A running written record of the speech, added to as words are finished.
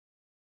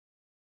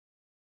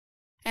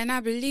And I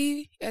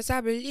believe, yes,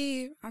 I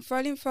believe, I'm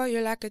falling for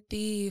you like a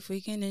thief,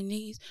 weak in the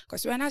knees.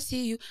 Cause when I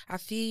see you, I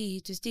feel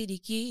to steal the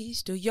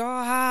keys to your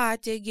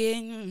heart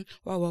again.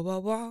 Wah, wah, wah,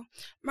 wah.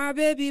 My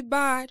baby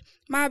bad,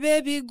 my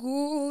baby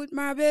good,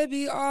 my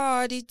baby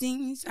all the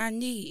things I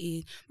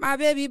need. My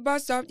baby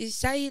bust up the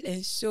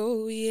silence,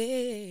 so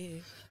yeah.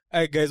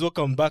 Hi guys,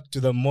 welcome back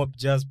to the Mob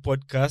Jazz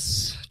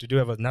podcast. Today we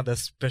have another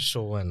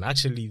special one.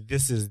 Actually,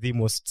 this is the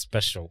most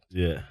special.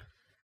 Yeah.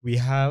 We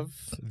have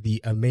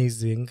the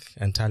amazing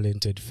and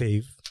talented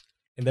Fave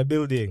in the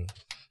building.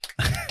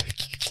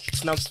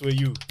 Snaps for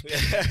you.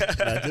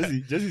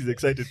 Jesse's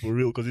excited for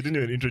real because he didn't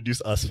even introduce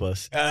us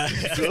first.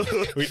 So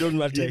we don't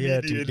matter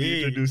here today.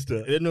 Introduced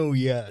her. I don't know who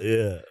we are.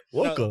 Yeah.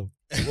 Welcome.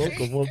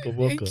 Welcome.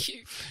 Thank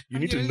you. You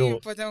need to really know.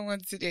 Important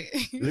one today.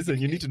 Listen,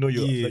 you need to know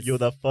Yes. you're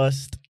the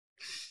first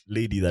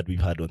lady that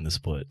we've had on the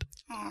spot.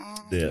 Aw,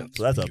 Yeah.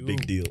 So that's a you.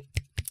 big deal.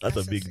 That's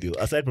a so big sweet. deal.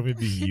 Aside from it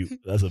being you,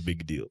 that's a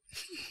big deal.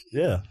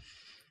 Yeah.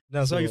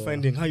 Now, so how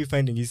are you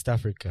finding East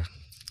Africa?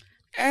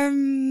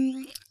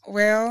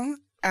 Well,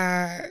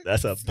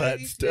 That's a bad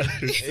start.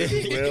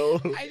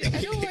 Well,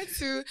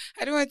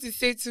 I don't want to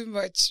say too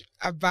much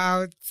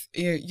about,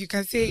 you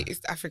can say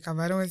East Africa,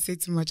 but I don't want to say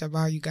too much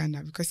about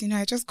Uganda because,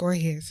 I just got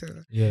here. So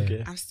Yeah.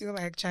 Okay. I'm still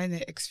trying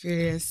to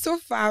experience. So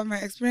far, my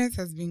experience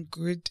has been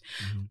good,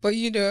 Mhm. but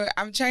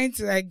I'm trying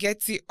to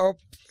get it up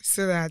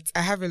so that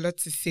I have a lot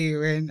to say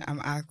when I'm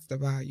asked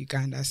about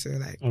Uganda. So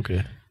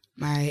Okay.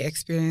 my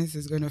experience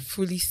is going to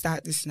fully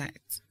start this night.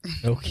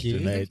 Okay.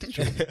 Tonight.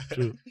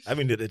 True. I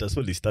mean, it has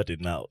fully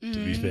started now, to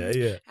be Mhm. fair.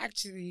 Yeah.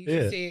 Actually, you Yeah.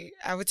 could say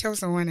I would tell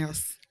someone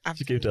else.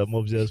 She came to a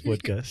Mob Jazz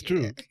podcast.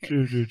 True.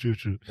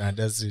 True. Nah,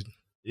 that's it.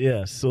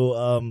 Yeah.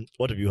 So,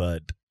 what have you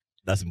heard?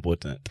 That's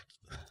important.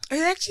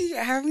 Actually,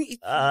 I haven't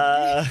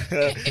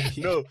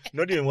eaten. No,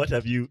 not even what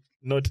have you.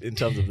 Not in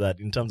terms of that.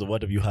 In terms of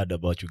what have you heard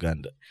about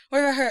Uganda? What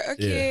about her?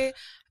 Okay.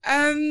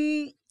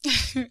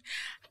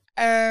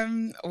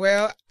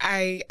 Well,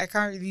 I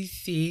can't really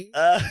say,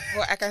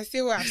 but I can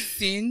say what I've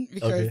seen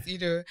because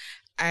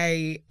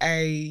I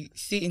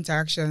see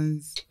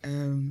interactions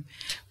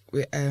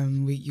with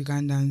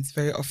Ugandans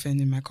very often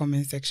in my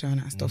comment section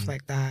and stuff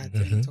like that,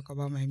 and they talk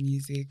about my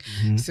music.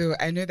 So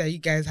I know that you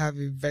guys have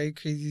a very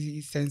crazy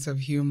sense of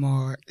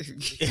humor.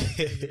 Is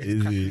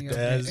it?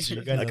 That's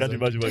I can't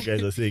imagine what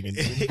guys are saying in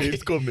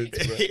Dave's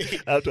comments. Bro.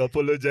 I have to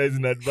apologize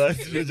in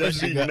advance. We're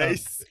just being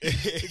nice.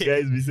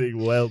 Guys be saying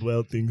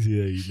wild things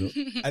here,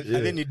 Are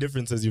there any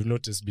differences you've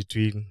noticed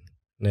between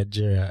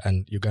Nigeria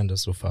and Uganda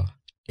so far?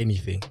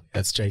 Anything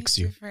that strikes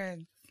you?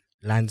 Different.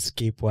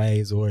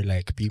 Landscape-wise or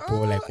people,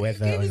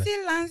 weather? If Or you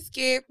say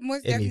landscape,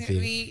 most anything.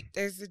 definitely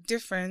there's a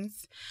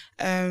difference.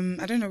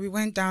 I don't know. We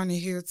went down a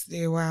hill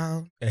today.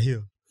 Wow. a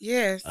hill.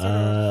 Yeah.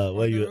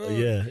 where you?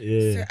 Yeah.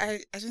 So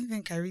I don't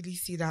think I really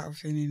see that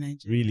often in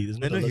Nigeria. Really, there's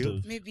not No, a lot you-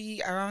 of.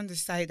 Maybe around the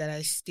side that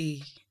I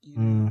stay.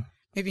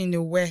 Maybe in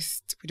the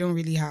west, we don't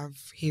really have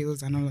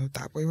hills and all of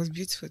that. But it was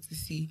beautiful to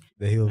see.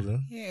 The hills, huh?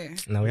 Yeah.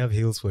 Now we have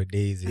hills for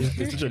days. Yeah.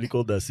 It's literally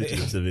called the City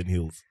of Seven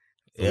Hills.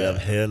 So we Yeah.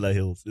 have hella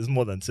hills. It's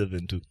more than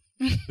 7 too.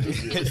 So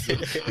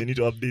they need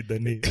to update the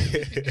name.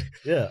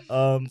 Yeah.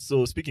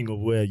 So speaking of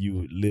where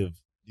you live,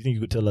 do you think you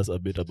could tell us a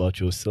bit about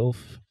yourself?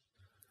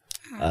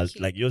 As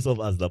Okay. yourself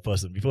as the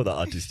person before the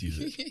artist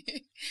uses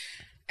it.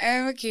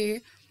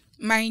 Okay.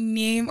 My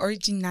name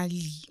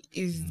originally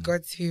is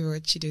God's Favor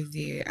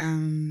Chidozie.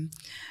 I'm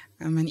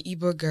an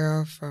Igbo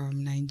girl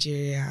from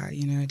Nigeria,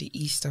 the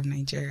east of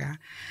Nigeria.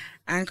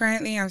 And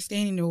currently I'm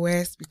staying in the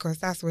west because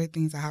that's where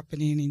things are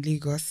happening in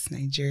Lagos,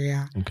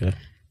 Nigeria. Okay.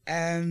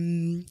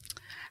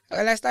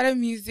 Well, I started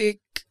music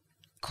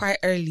quite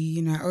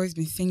early. I always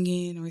been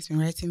singing, always been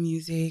writing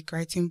music,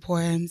 writing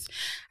poems.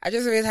 I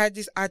just always had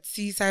this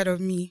artsy side of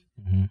me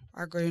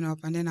while growing up.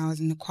 And then I was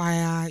in the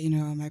choir,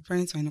 my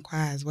parents were in the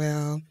choir as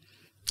well.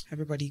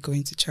 Everybody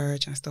going to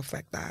church and stuff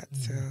like that.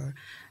 So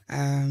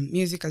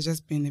music has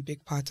just been a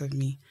big part of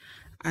me.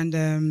 And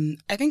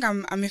I think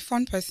I'm a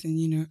fun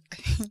person,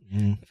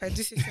 If I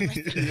do say so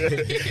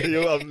myself.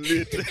 Yo, I'm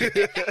late.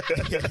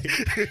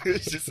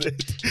 She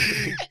said,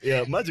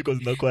 yeah, Magic was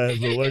in the choir as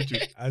well, weren't you?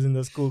 As in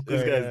the school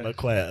This choir, guy's in the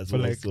choir as for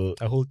well. So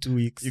a whole 2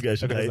 weeks. you guys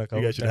should, That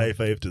was a high whole time.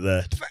 five to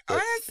that. But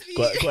honestly,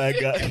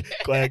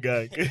 Choir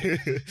gang.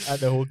 Had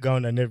the whole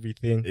gown and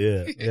everything.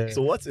 Yeah. Yeah.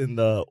 So what's in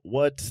the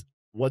what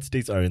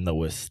states are in the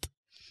west?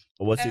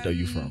 Or what state are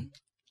you from?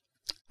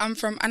 I'm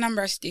from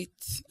Anambra State,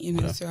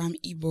 Okay. so I'm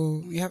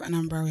Igbo. We have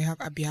Anambra, we have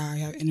Abia,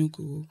 we have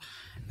Enugu,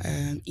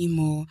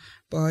 Imo.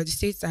 But the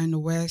states that are in the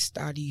west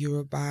are the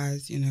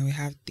Yorubas. We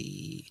have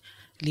the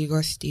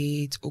Lagos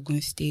State, Ogun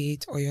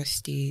State, Oyo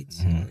State.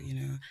 So,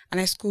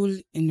 and I school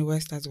in the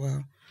west as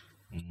well.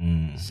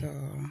 So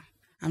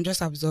I'm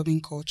just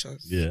absorbing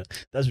cultures. Yeah,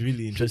 that's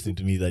really interesting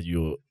to me that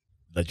you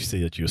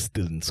say that you're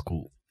still in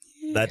school.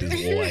 That is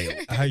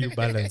wild. How you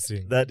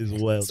balancing? That is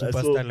wild.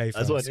 Superstar life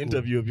I saw and an school.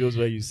 interview of yours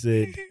where you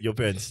said your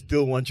parents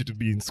still want you to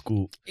be in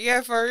school.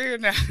 Yeah, for real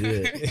now.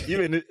 Yeah,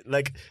 even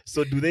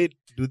so, do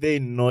they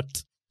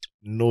not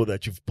know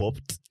that you've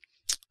popped?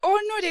 Oh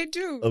no, they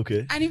do.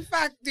 Okay. And in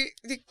fact,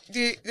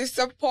 the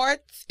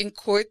support in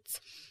quotes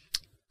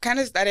kind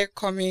of started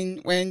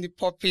coming when the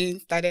popping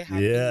started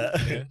happening.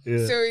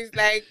 Yeah. So it's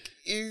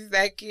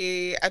like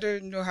a, I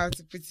don't know how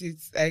to put it,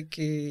 like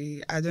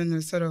a, I don't know,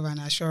 sort of an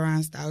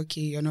assurance that,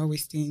 okay, you're not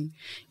wasting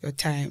your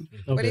time.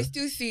 Okay. But they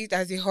still see it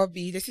as a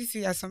hobby. They still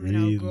see it as something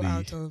Really? I'll go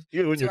out of.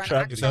 Even when to you're an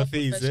traveling, actual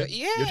phase, profession. eh?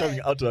 Yeah. you're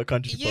traveling out to a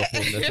country to Yeah.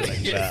 perform,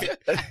 nothing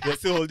like that. You're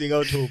still holding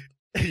out hope.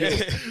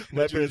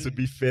 My parents would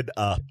be fed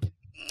up.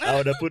 I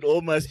would have put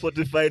all my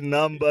Spotify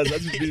numbers.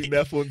 That's be in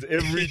their phones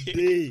every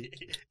day.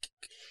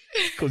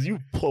 Because you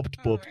popped.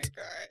 Oh my God.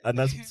 And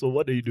that's so.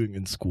 What are you doing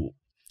in school?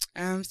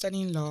 I'm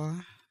studying law.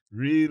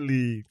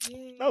 Really?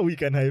 Yeah. Now we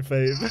can high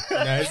five.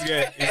 Nah,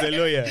 he's a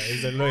lawyer.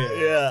 He's a lawyer.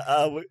 Yeah.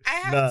 I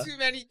have Nah. too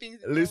many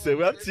things. in Listen,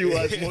 we common. have two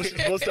words,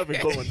 most stuff in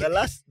common. The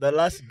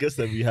last guest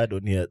that we had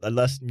on here, the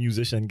last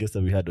musician guest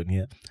that we had on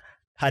here,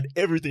 had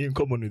everything in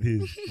common with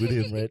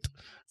him, right?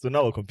 So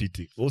now we're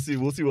competing. We'll see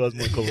who has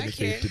more in common with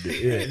Okay. him today.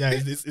 Yeah. Nah,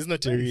 it's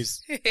not a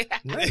race.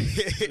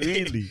 Nice.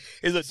 Really?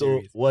 It's not a So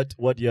race.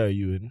 what year are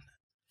you in?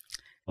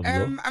 Of law?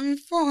 I'm in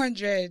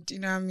 400,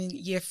 I'm in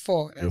year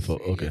 4. Year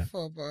four, okay. Year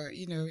 4, but,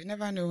 you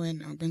never know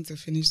when I'm going to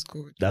finish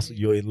school. That's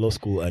you're in law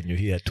school and you're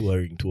here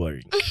touring.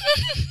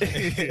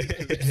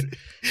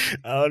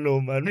 I don't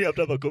know, man. We have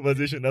to have a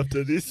conversation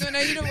after this. No,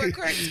 we're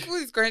school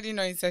is currently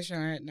not in session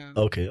right now.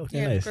 Okay,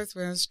 Yeah, nice. because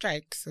we're on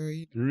strike, so,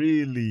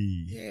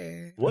 Really?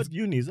 yeah. What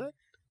uni is that?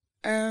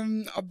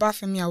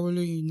 Obafemi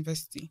Awolowo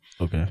University.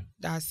 Okay.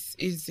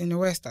 Is in the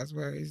West as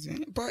well,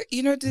 isn't it? But,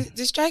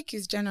 the strike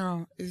is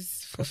general,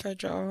 is for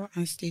federal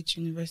and state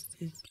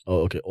universities.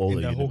 Oh, okay. All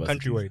In the whole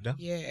universities. countrywide, huh?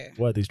 Yeah.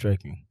 Why are they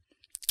striking?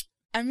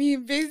 I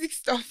mean, basic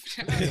stuff.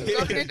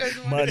 Government doesn't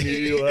want Money,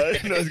 to you are. I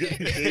was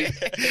gonna say.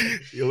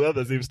 Yeah, we have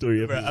the same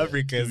story. Bro, everywhere.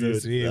 Africa is the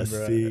same, bro.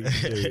 same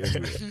story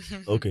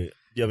everywhere. Okay. Do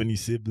you have any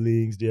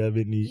siblings? Do you have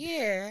any?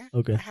 Yeah.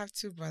 Okay. I have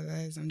 2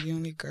 brothers. I'm the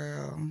only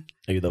girl.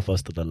 Are you the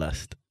first or the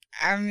last?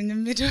 I'm in the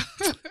middle.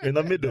 In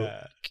the middle.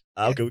 Nah.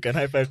 Okay, we can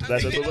high five to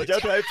that. So, but you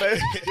have to high five.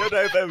 You have to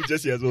high five with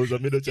Jesse as well. The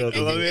middle child.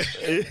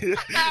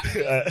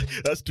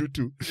 That's true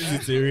too.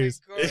 It's a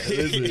race.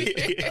 Listen,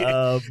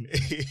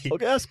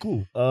 okay, that's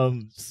cool.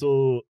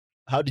 So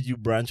how did you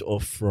branch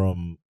off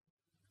from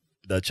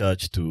the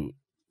church to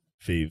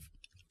Fave?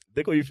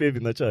 They call you Fave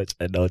in the church.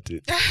 I doubt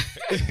it.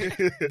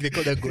 They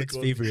call that God's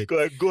favorite. Call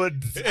that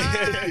God.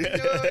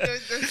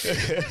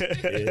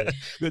 No.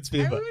 God's I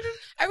favor. wouldn't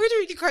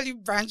really call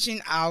it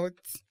branching out.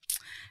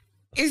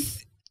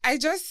 I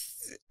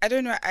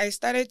don't know, I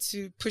started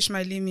to push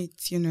my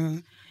limits,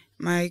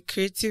 my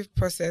creative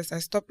process. I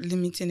stopped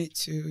limiting it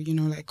to,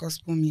 like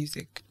gospel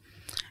music.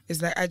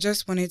 It's like I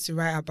just wanted to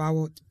write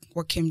about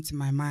what came to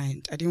my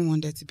mind. I didn't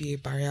want there to be a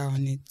barrier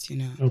on it,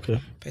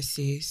 Okay. per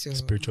se. So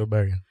Spiritual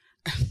barrier.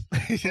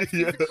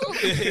 Yeah.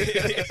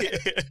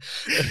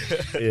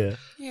 Yeah.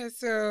 Yeah,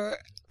 so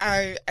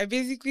I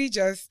basically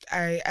just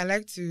I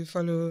like to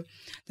follow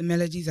the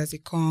melodies as they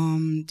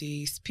come,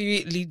 the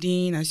spirit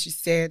leading, as you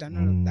said, and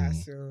all of that.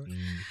 So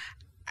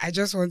I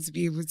just want to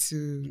be able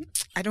to.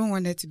 I don't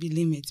want there to be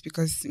limits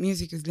because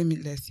music is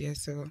limitless. Yeah,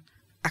 so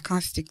I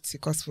can't stick to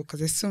gospel because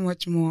there's so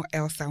much more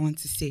else I want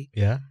to say.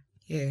 Yeah.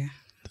 Yeah.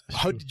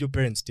 How did your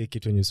parents take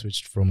it when you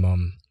switched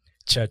from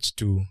church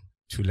to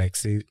like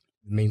say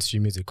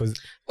mainstream music? Because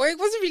Well, it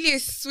wasn't really a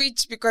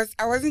switch because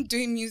I wasn't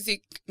doing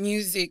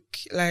music.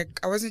 Like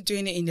I wasn't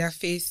doing it in their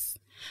face.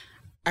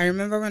 I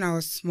remember when I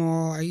was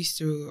small, I used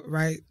to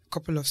write a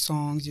couple of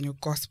songs,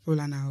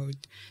 gospel, and I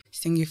would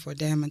sing it for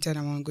them and tell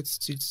them I want to go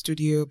to the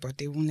studio, but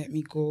they won't let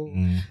me go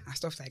and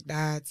stuff like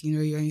that.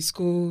 You're in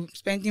school,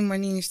 spending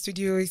money in the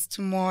studio is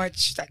too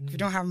much. Like we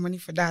don't have money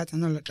for that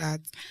and all of that.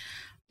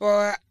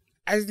 But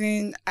as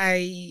in,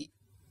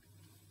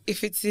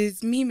 if it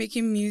is me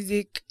making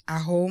music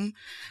at home,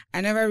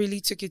 I never really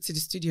took it to the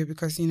studio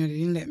because, they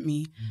didn't let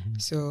me.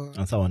 So,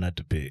 And someone had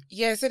to pay.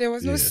 yeah, so there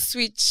was no Yeah.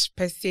 switch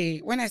per se.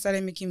 When I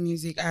started making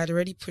music, I had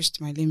already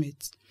pushed my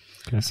limits.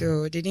 Okay.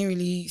 So they didn't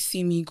really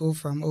see me go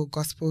from,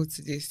 gospel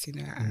to this,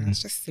 I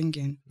was just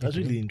singing. That's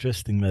really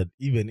interesting that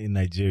even in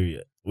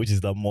Nigeria, which is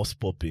the most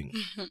popping,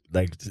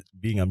 like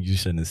being a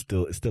musician is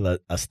still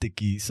a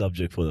sticky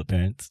subject for the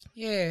parents.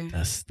 Yeah.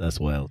 That's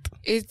wild.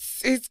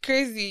 It's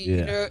crazy,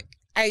 Yeah.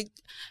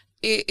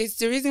 It's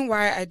the reason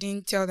why I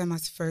didn't tell them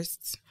at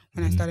first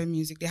when I started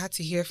music. They had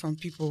to hear from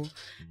people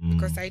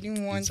because I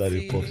didn't want Inside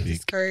the public.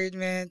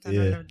 discouragement and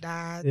Yeah. all of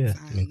that. Yeah.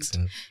 And, makes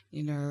sense.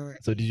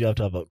 So did you have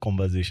to have a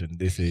conversation?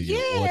 They say,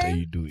 Yeah. what are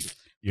you doing?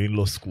 You're in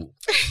law school.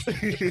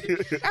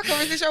 that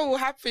conversation will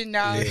happen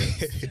now.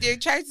 They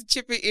try to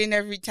chip it in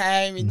every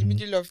time in the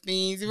middle of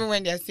things, even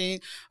when they're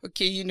saying,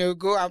 okay,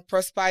 go and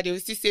prosper, they will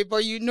still say,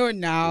 but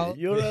now.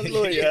 You're a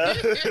lawyer.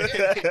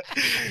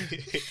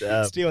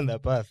 Damn. Stay on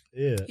that path.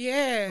 Yeah.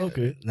 Yeah.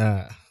 Okay.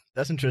 Nah.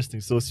 That's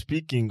interesting. So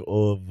speaking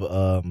of,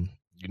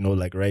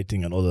 like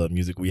writing and all the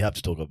music, we have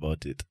to talk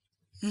about it.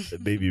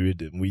 Baby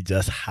Rhythm. We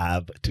just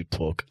have to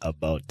talk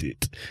about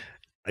it.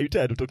 Are you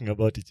tired of talking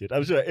about it yet?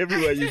 I'm sure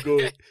everywhere you go,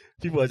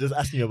 people are just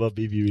asking about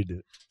Baby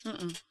Rhythm.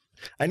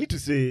 I need to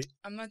say,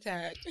 I'm not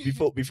tired.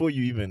 before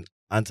you even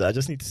answer, I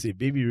just need to say,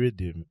 Baby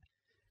Rhythm,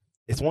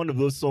 it's one of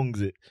those songs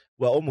that,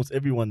 almost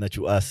everyone that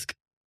you ask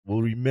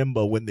will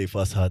remember when they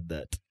first heard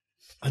that.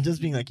 And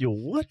just being like, yo,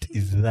 what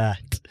is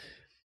that?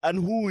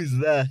 And who is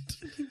that?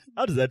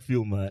 How does that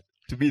feel, man?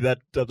 To be that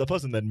the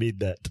person that made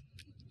that.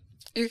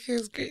 It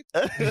feels great.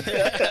 I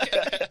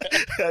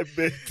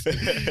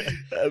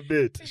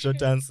bet.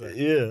 Short answer.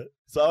 Yeah.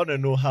 So I want to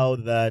know how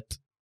that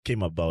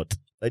came about.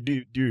 Like,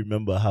 do you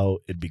remember how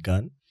it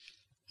began?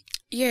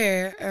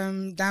 Yeah,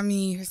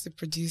 Dami, who's the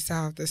producer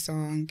of the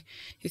song,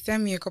 he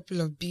sent me a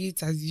couple of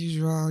beats as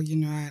usual,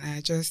 and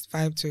I just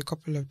vibed to a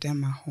couple of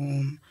them at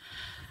home.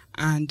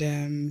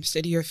 And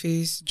Steady Your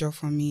Face job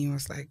for me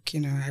was like,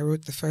 I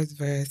wrote the first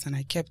verse and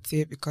I kept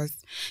it because,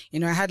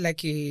 I had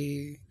like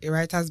a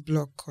writer's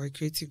block or a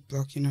creative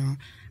block,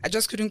 I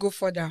just couldn't go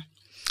further.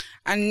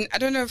 And I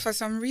don't know, for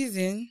some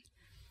reason...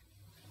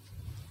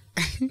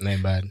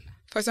 Not bad.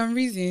 For some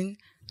reason,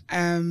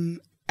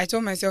 I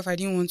told myself I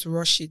didn't want to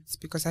rush it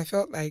because I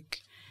felt like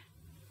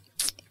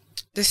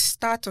the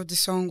start of the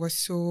song was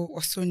so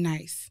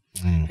nice.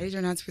 I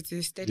didn't know how to put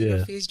it. Steady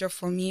Your Face job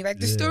for me. Like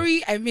the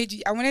story I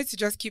made, I wanted to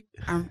just keep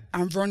and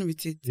run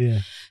with it. Yeah.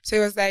 So it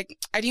was like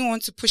I didn't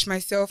want to push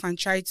myself and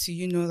try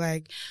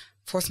to,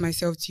 force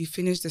myself to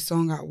finish the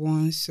song at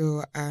once.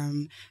 So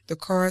the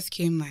chorus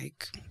came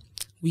like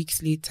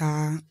weeks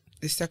later.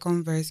 The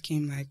second verse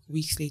came like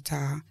weeks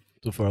later.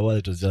 So for a while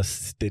it was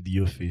just Steady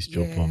Your Face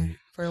job for me.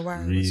 For a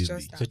while Really? it was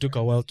just that. So it took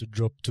a while to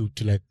drop to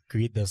like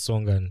create the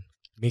song and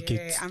make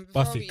it and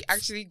before perfect. we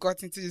actually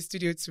got into the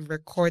studio to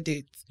record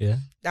it, Yeah.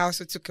 that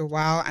also took a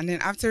while. And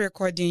then after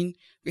recording,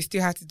 we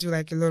still had to do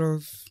like a lot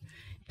of,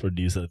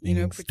 Producer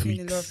things, putting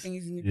tweaks. a lot of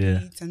things in the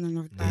beats and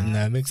all of that.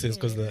 Nah, it makes sense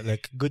because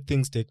like good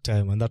things take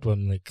time, and that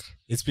one like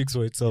it speaks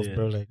for itself,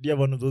 bro. Like, do you have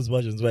one of those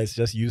versions where it's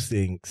just you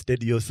saying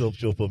 "Steady Yourself"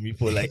 job for me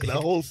for like the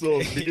whole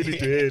song, beginning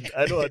to end?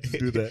 I know how to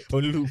do that.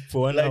 on loop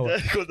for 1 hour.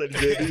 Because I'm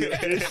Steady Your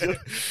Face job,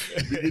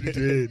 beginning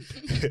to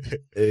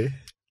end.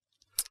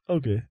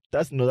 Okay,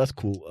 that's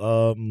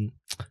cool.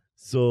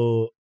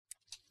 So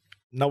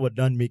now we're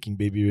done making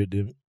Baby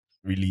Rhythm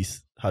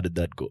release. How did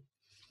that go?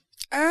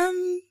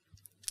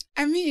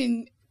 I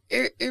mean,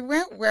 it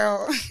went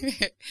well.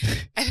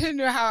 I don't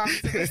know how I'm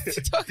supposed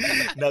to talk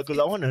about Now, because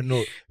I want to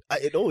know,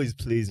 it always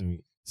plays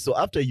me. So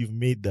after you've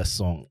made the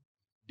song,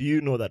 do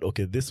you know that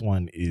okay, this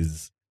one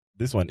is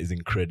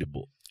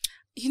incredible?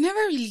 You never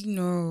really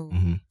know.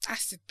 Mm-hmm.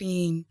 That's the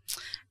thing.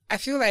 I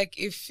feel like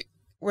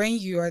when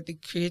you are the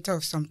creator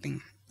of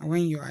something, or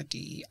when you are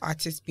the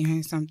artist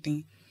behind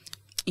something,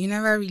 you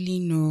never really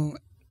know.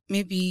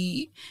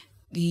 Maybe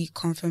the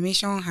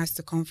confirmation has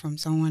to come from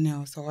someone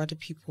else or other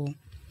people.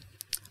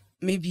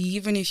 Maybe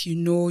even if you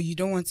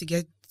don't want to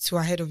get too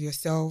ahead of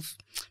yourself,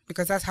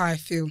 because that's how I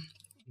feel.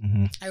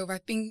 Mm-hmm. I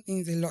overthink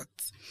things a lot.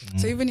 Mm-hmm.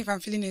 So even if I'm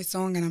feeling a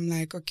song and I'm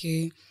like,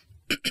 okay,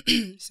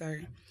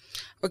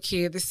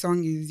 okay, this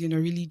song is,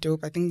 really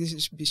dope. I think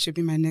this should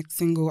be my next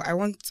single. I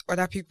want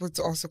other people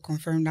to also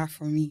confirm that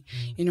for me.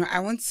 Mm-hmm. I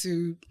want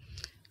to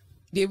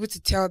be able to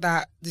tell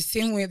that the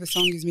same way the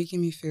song is making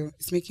me feel,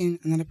 it's making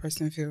another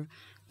person feel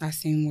that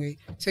same way.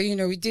 So,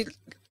 we did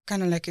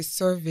kind of like a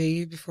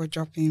survey before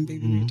dropping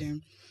Baby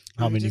Rhythm.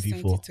 How many just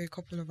people? Sent it to a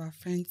couple of our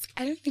friends.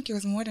 I don't think it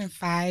was more than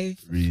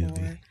 5. Really?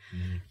 4.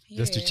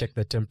 Just to check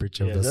the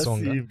temperature of the just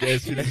song. see if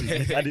guys feel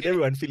it. And did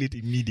everyone feel it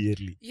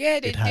immediately? Yeah,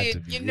 they It had to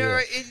did. be,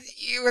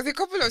 It was a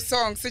couple of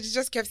songs, so they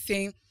just kept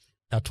saying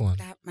That one.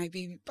 that might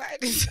be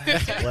bad.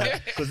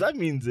 Because that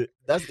means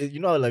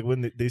like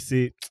when they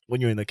say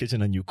when you're in the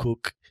kitchen and you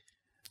cook,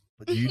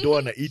 but you don't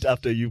want to eat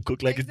after you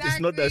cook. Like it's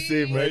not the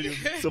same, right?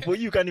 So for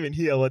you can't even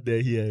hear what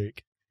they're hearing.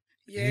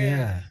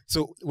 Yeah.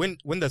 So when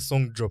the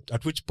song dropped,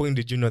 at which point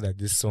did you know that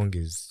this song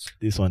is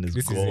This one is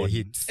this gone. is a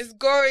hit? It's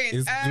going.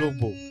 It's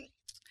global.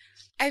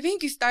 I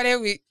think it started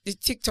with the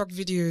TikTok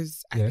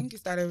videos. Yeah. I think it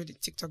started with the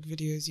TikTok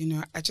videos.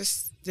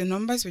 The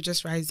numbers were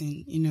just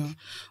rising,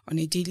 on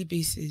a daily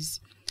basis.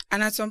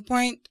 And at some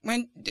point,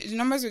 when the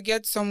numbers would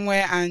get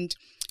somewhere and,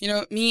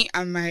 me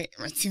and my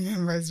team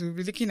members will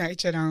be looking at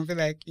each other and we'll be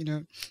like,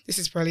 this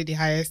is probably the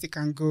highest it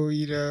can go,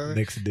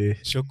 Next day.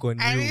 Shock on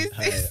And you.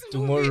 it's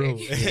Tomorrow.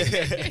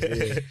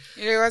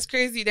 It was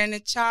crazy. Then the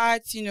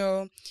charts,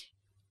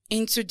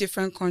 into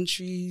different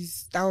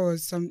countries. That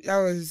was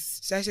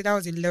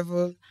a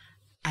level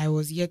I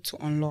was yet to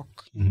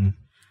unlock. Mm-hmm.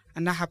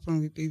 And that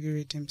happened with Baby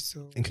Rhythm.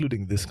 So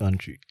Including this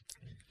country.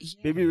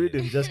 yeah. Baby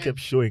Rhythm just kept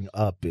showing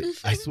up.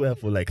 I swear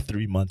for like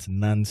 3 months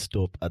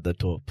non-stop at the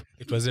top.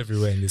 It was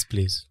everywhere in this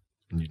place.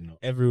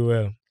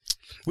 Everywhere.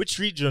 Which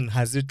region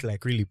has it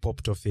like really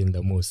popped off in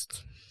the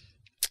most?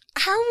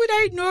 How would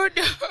I know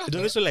though? You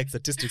don't also like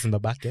statistics in the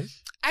back end?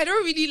 I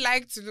don't really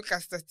like to look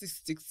at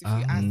statistics if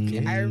you ask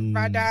me. I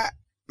rather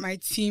my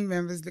team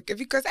members look at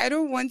because I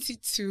don't want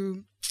it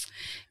to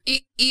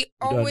it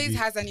always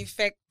has an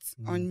effect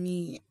on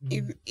me.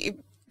 It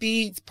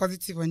be it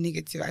positive or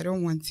negative, I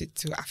don't want it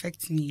to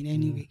affect me in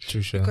any way.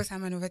 True, sure. Because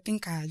I'm an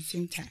overthinker at the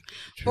same time.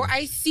 True. But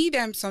I see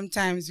them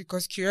sometimes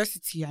because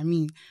curiosity,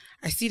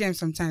 I see them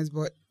sometimes,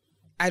 but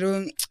I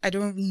don't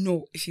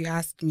know if you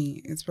ask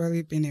me. It's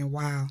probably been a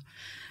while.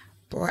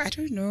 But I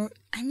don't know.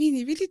 I mean,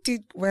 he really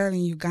did well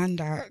in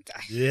Uganda.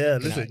 Yeah,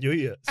 listen, you're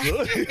here.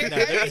 So he did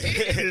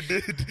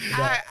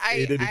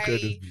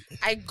incredibly.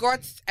 I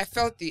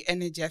felt the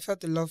energy. I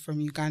felt the love from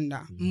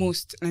Uganda.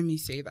 Most, let me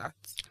say that.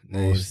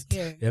 Most.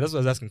 Yeah. Yeah, that's what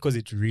I was asking because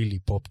it really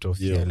popped off.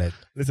 Yeah. Yeah, like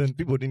Listen,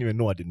 people didn't even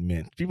know what it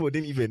meant. People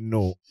didn't even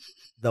know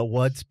the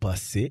words per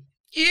se.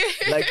 Yeah.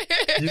 Like,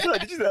 did you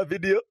see that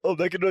video of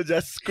like,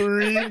 just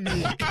screaming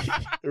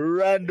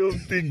random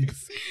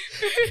things?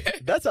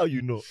 That's how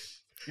you know.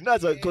 You know,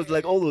 because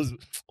like all those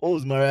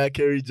Mariah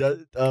Carey,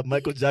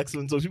 Michael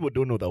Jackson, so people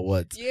don't know the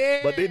words. Yeah.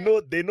 But they know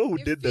who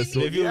You did the feel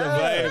song. it. They feel the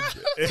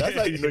vibe. That's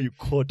how you know you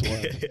caught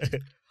one.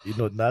 You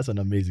know, that's an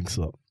amazing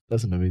song.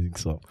 That's an amazing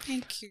song.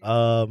 Thank you.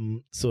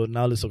 So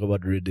now let's talk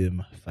about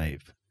Rhythm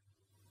 5.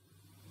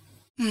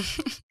 Why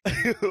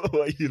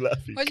are you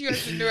laughing? What do you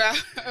want to know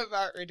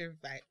about Rhythm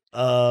 5?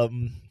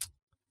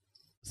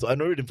 So I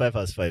know Rhythm 5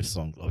 has 5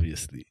 songs,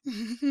 obviously.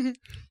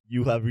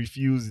 You have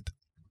refused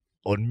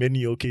on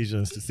many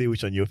occasions to say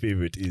which one your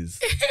favorite is.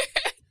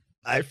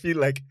 I feel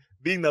like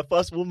being the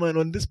first woman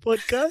on this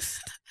podcast,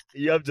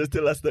 you have just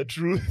tell us the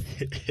truth.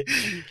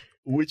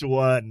 Which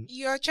one?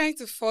 You're trying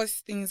to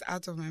force things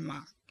out of my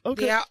mouth.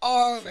 Okay. They are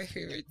all my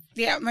favorite.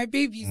 They are my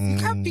babies. You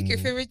can't pick your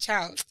favorite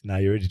child. Now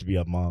you're ready to be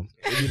a mom.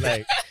 You be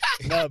like,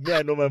 nah, me,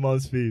 I know my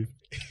mom's fave.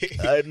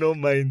 I know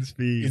mine's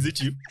fave. Is it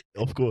you?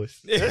 Of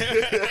course.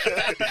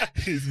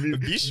 It's me.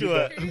 Be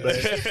sure.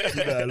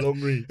 By a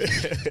long range.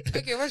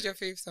 Okay, what's your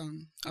favorite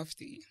song of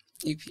the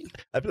EP?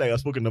 I feel like I've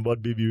spoken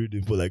about Baby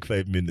Rhythm for like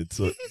 5 minutes.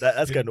 So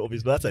that's kind of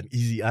obvious, but that's an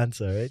easy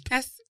answer, right?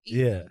 That's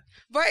Yeah.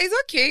 But it's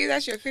okay.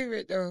 That's your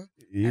favorite, though.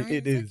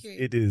 It is. it's okay.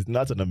 It is.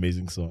 That's an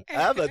amazing song. I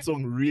have that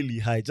song really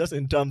high, just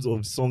in terms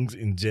of songs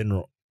in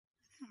general.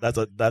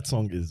 That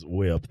song is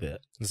way up there.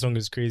 The song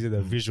is crazy.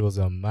 The visuals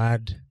are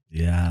mad.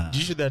 Yeah. Did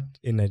you shoot that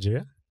in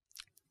Nigeria?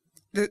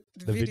 The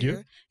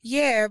video?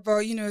 Yeah,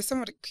 but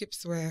some of the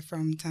clips were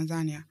from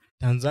Tanzania.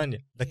 Tanzania.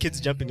 The kids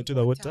jumping into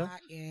the water.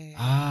 Yeah.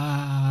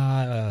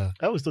 Ah,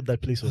 I always thought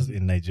that place was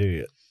in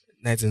Nigeria.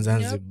 nights in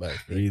Zanzibar.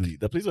 Really?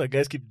 The place where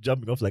guys keep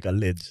jumping off like a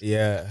ledge.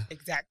 Yeah.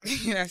 Exactly.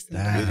 That's the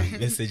Really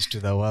message to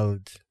the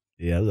world.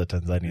 Yeah, those are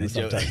Tanzania. That's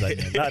some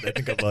Tanzania. Now that I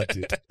think about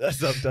it, that's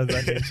some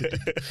Tanzanian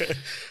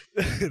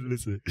shit.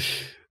 Listen.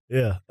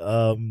 Yeah.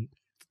 Do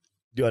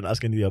you want to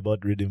ask anything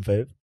about Rhythm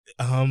 5?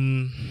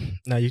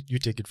 Now you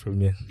take it from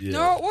me. Yeah.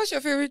 No, what's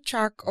your favorite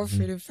track of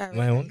Rhythm 5?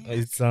 My own.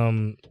 It's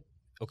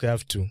okay, I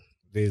have two.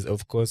 There's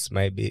of course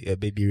my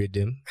Baby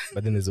Rhythm,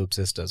 but then there's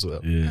Obsessed as well.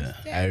 Yeah.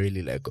 I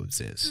really like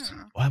Obsessed.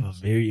 I have a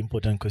very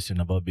important question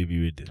about Baby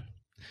Rhythm.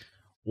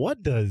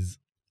 What does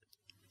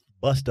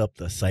bust up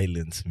the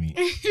silence mean?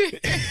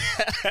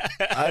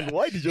 And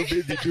why did your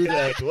baby do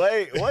that?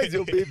 Why is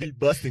your baby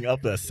busting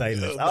up the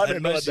silence? I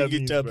don't know what that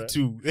means, up bro.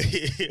 too.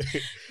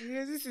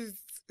 Yeah, this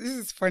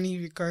is funny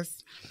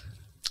because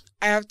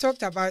I have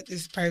talked about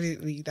this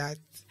privately that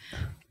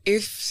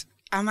if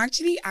I'm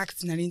actually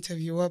asked in an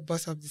interview what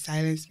bust up the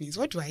silence means,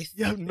 what do I say?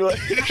 You have no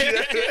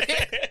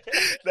idea.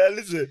 Now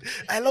listen,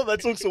 I love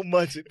that song so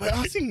much. But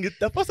I was singing it,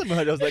 the first time I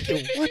heard it, I was like, yo,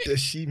 what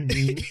does she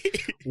mean?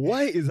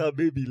 Why is her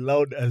baby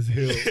loud as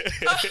hell?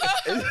 Like,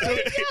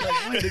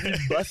 why did he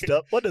bust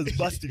up? What does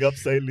busting up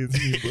silence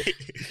mean, bro?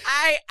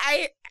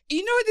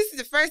 This is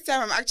the first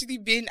time I'm actually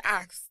being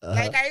asked.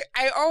 Like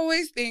I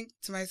always think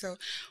to myself,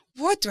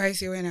 what do I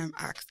say when I'm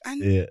asked?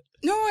 And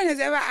no one has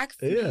ever asked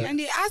me, and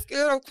they ask a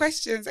lot of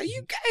questions. And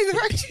you guys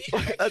have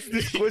actually ask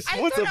this question.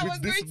 I What's thought up I was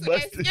with going this to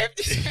busting? escape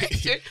this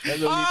question That's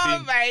the only all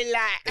thing. my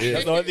life.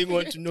 That's the only thing we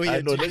want to know I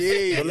here know.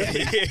 today.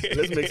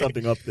 Let's make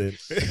something up then.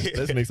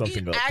 Let's make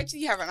something up. I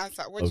actually have an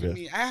answer. What do you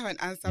Okay. mean? I have an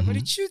answer. But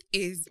the truth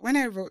is, when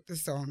I wrote the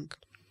song,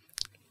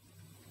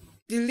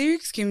 the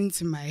lyrics came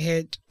into my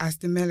head as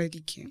the melody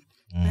came.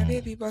 My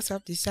baby bust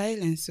up the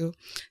silence.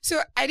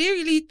 So I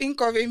didn't really think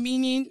of a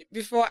meaning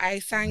before I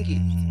sang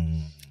it.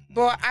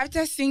 But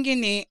after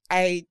singing it,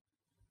 I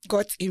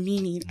got a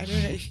meaning. I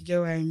don't know if you get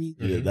what I mean.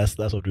 Yeah, that's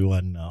what we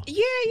want now.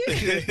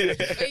 Yeah.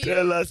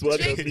 Tell us what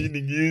the Drake-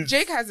 meaning is.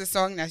 Drake has a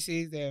song that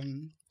says,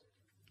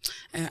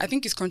 I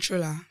think it's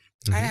Controller.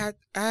 I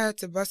had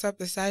to bust up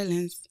the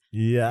silence.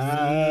 Yeah.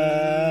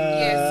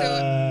 Yeah, so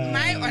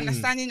my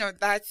understanding of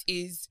that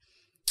is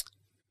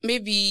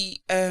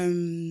maybe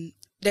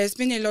there's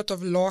been a lot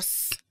of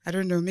loss. I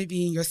don't know,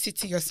 maybe in your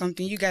city or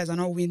something, you guys are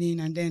not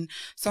winning, and then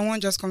someone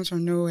just comes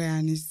from nowhere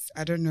and is,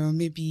 I don't know,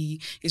 maybe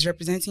is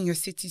representing your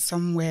city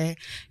somewhere.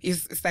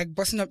 It's like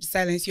busting up the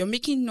silence. You're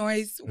making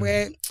noise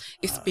where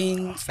it's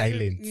been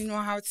Silent. I don't know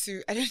how to put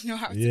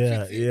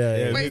it.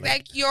 Yeah. But it's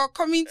like you're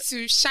coming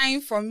to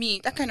shine for me.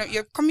 That kind of,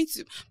 you're coming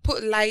to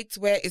put light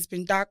where it's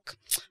been dark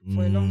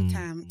for a long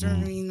time.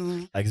 Don't really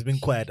know. Like it's been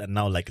quiet and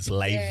now like it's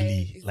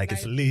lively. Yeah, like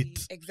it's lively.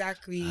 lit.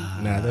 Exactly.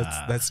 Nah,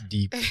 that's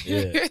deep.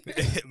 Yeah.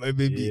 My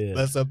baby, Yeah.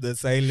 bust up the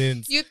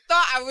silence. You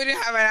thought I wouldn't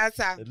have an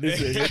answer.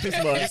 Listen, you're too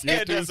smart. You're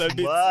Scared too us a bit.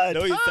 smart.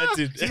 No, you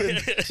started.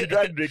 She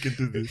dragged Drake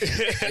into this.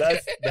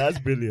 That's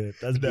brilliant.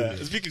 That's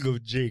brilliant. Speaking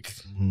of Jake,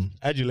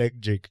 how do you like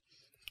Jake?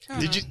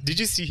 Did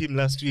you see him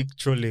last week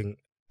trolling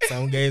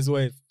some guy's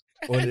wife?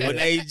 on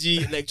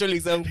IG, like trolling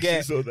some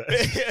guy. So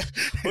that.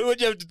 What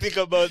would you have to think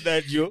about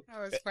that, Joe? That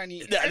was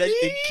funny. That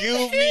it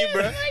killed me,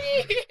 bro.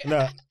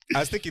 Nah, I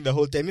was thinking the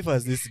whole time, if I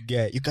was this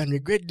guy, you can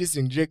regret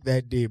dissing Drake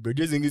that day, bro.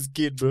 Dissing his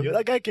kid, bro. Yo,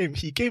 that guy came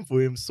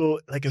for him so,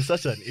 like, in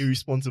such an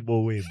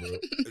irresponsible way, bro.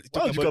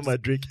 Why would you come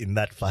at Drake in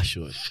that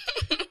fashion?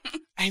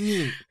 I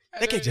mean,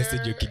 like I just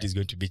said, your kid is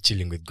going to be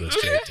chilling with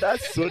Ghostwriter.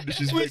 That's so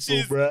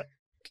disrespectful, bro.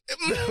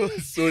 That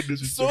was so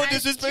disrespectful. So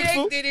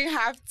disrespectful. Drake didn't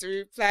have to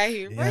reply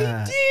him, but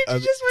Yeah. he did.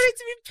 He just wanted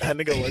to be. That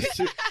nigga was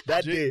chill.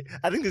 That day,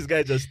 I think this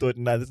guy just thought,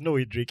 nah, there's no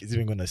way Drake is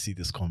even gonna see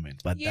this comment.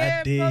 But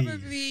Yeah, that day,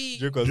 probably.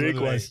 Drake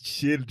was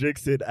chill. Drake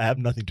said, I have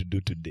nothing to do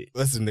today.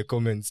 What's in the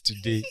comments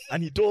today?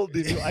 And he told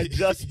him, I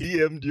just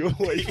DM'd your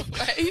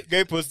wife.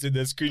 Guy posted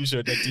the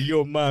screenshot that,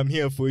 yo, ma, I'm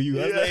here for you.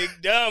 I was Yeah. like,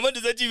 damn, what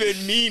does that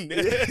even mean?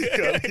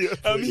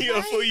 I'm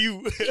here for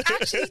you. He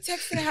actually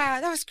texted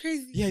her. That was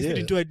crazy. Yeah, he said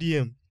Yeah. into a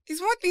DM. It's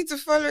one thing to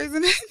follow,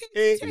 isn't it?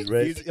 Hey,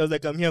 Right. I was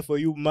like, I'm here for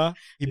you, ma.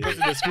 He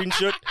posted a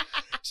screenshot.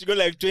 She got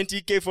like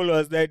 20K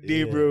followers that day,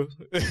 Yeah. bro.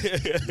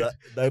 The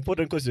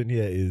important question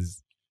here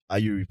is, are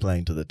you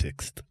replying to the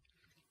text?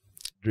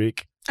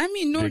 Drake, I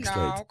mean, no, Drake's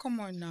now. right. Come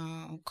on,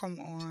 now. Come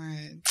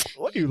on.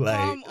 what do you like?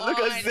 Come Look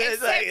on. at this.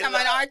 Except I'm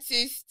an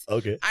artist,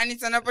 Okay. and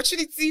it's an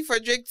opportunity for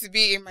Drake to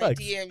be in my Facts,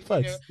 DM.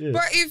 facts, You know? yeah.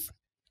 But if,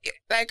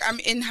 like, I'm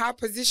in her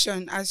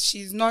position as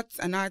she's not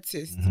an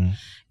artist,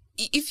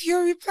 if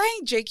you're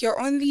replying Drake,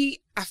 you're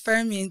only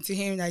affirming to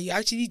him that you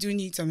actually do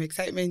need some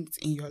excitement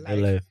in your life.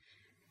 Life.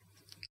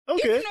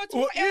 Okay. If not,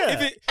 Well, yeah.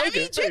 yeah. I Okay,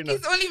 mean, fair Drake enough.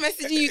 is only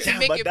messaging you to Yeah,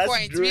 make but a that's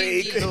point.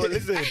 Drake. Really. No,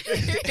 listen.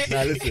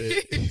 Now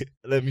listen.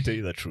 Let me tell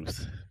you the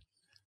truth.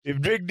 If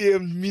Drake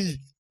DM'd me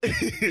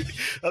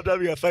after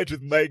having a fight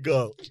with my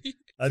girl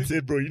and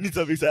said, bro, you need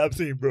something, so I'm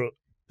saying, bro,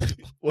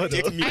 what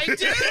Take else? me. I do.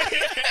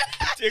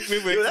 Take me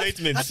for Yo, that's-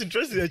 excitement. That's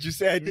interesting that you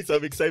say I need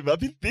some excitement. I've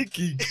been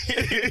thinking.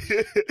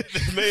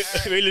 My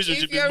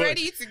relationship If you're is bad.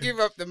 ready to give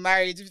up the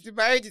marriage, if the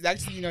marriage is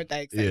actually not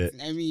that exciting,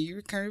 I mean,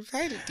 you can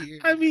reply to DM.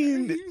 I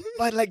mean,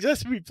 but like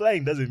just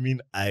replying doesn't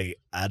mean I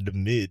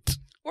admit.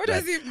 What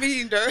does it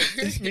mean, though?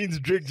 This means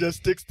Drake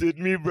just texted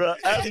me, bro.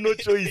 I have no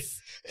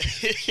choice.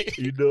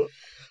 You know?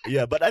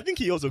 Yeah, but I think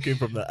he also came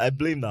from that. I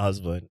blame the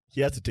husband.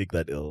 He has to take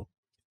that L.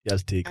 He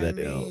has to take that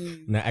L.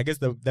 Nah, I guess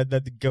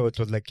that girl, it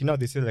was like, you know,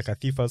 they say like a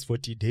thief has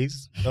 40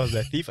 days. That was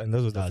the thief, and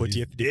that was the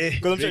 40th day.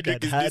 Because I'm sure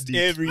Drake is this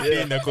every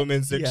day in the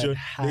comment section.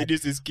 They do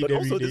this kid But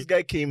every also, day. this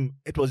guy came,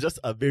 it was just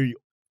a very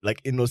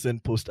like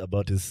innocent post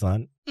about his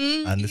son.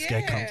 And this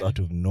guy comes out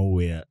of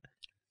nowhere.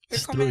 They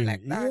just comment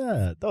like that.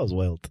 Yeah, that was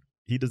wild.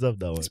 He deserved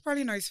that one. It's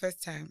probably not his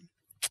first time.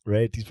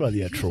 Right? He's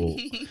probably a troll.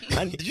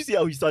 And did you see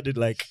how he started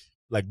like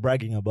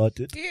bragging about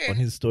it on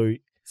his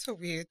story? So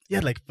weird. He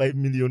had like 5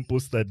 million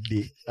posts that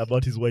day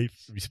about his wife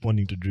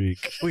responding to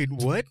Drake. Wait,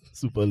 what?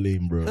 Super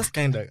lame, bro. That's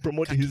kind of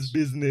Promoting his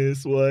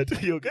business, what?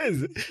 Yo,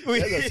 guys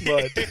are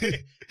smart.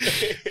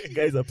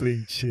 Guys are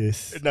playing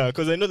chess. No,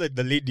 because I know that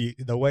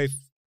the wife,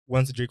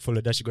 once Drake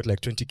followed her, she got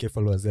like 20K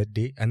followers that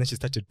day. And then she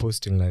started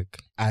posting like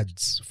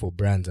ads for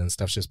brands and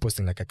stuff. She was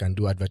posting like, I can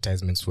do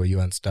advertisements for you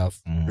and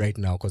stuff right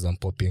now because I'm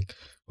popping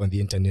on the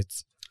internet.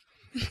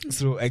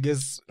 So I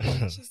guess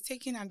She's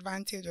taking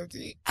advantage of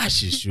the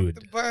she should.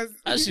 the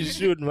buzz. She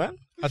should, man.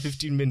 At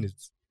 15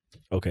 minutes.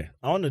 Okay.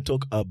 I want to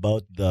talk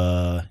about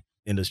the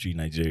industry in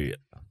Nigeria.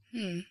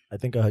 I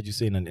think I heard you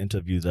say in an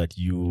interview that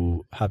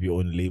you have your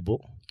own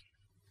label.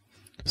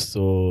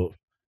 So,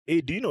 hey,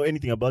 do you know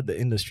anything about the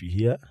industry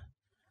here?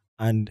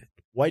 And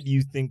why do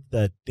you think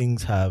that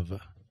things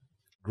have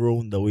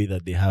grown the way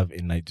that they have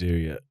in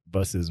Nigeria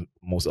versus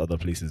most other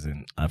places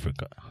in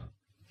Africa?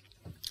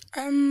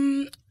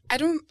 I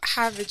don't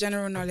have a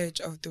general knowledge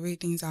of the way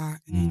things are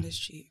in the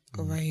industry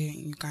over here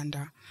in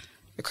Uganda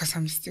because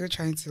I'm still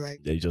trying to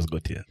like Yeah, you just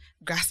got here.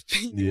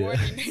 grasping the word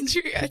in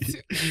Nigeria too.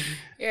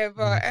 Yeah,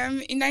 but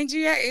in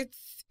Nigeria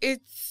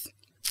it's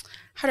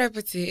how do I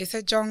put it? It's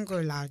a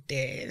jungle out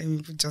there. Let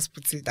me just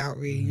put it that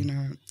way, you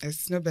know.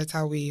 There's no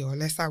better way or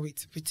lesser way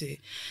to put it.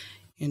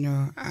 You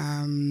know.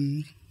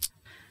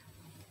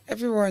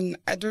 Everyone,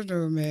 I don't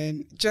know,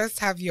 man. Just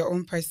have your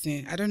own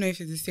person. I don't know if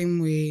it's the same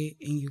way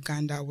in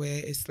Uganda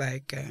where it's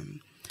like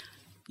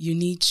you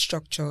need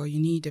structure, you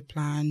need a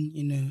plan.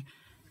 You know,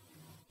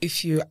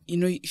 if you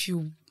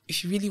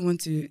really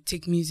want to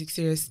take music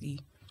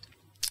seriously,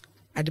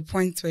 at the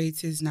point where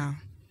it is now,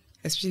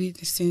 especially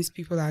since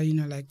people are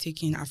like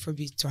taking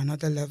Afrobeat to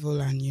another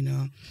level, and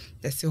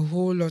there's a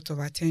whole lot of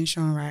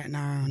attention right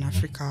now on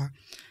Africa.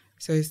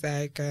 So it's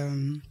like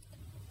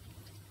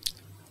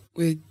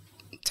with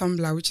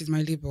Tumblr, which is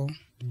my label,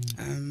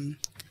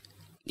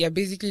 they're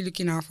basically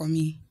looking out for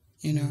me,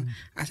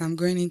 as I'm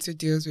going into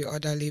deals with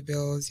other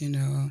labels,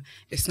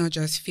 it's not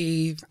just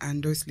Fave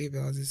and those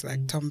labels, it's like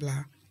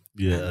Tumblr.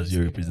 Yeah, as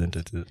your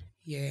representative.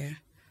 Yeah.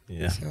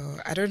 Yeah. So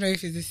I don't know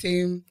if it's the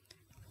same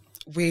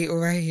way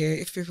over here,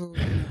 if people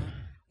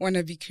want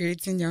to be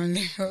creating their own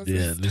labels.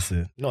 Yeah,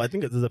 listen. No, I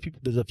think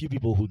there's a few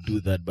people who do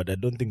that, but I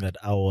don't think that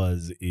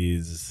ours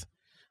is.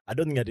 I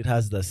don't think that it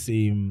has the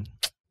same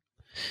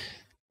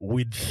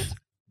width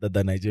that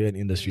the Nigerian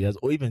industry has,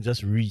 or even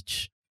just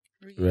reach.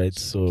 Right,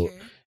 so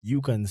you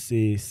can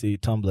say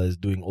Tumblr is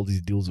doing all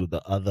these deals with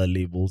the other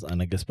labels,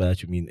 and I guess by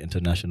that you mean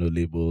international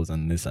labels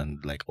and this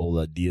and like all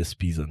the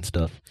DSPs and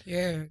stuff.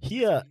 Yeah.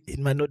 Here, it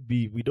might not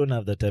be. We don't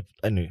have that type.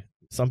 Anyway,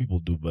 some people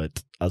do,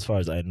 but as far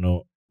as I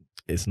know,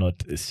 it's not.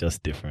 It's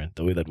just different.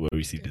 The way that we're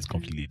received is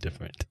completely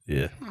different.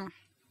 Yeah.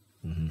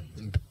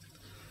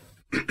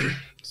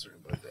 Sorry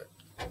about that.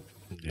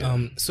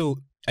 Yeah. So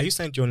are you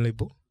signed to your own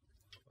label?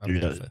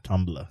 Yeah,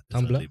 Tumblr.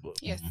 Tumblr?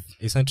 Yes.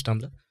 You signed to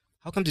Tumblr?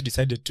 How come you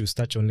decided to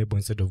start your own label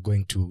instead of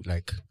going to,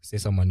 like, say,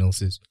 someone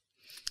else's?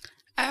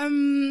 I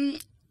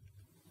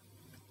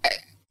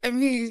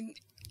mean,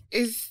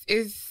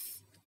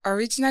 is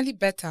originally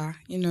better.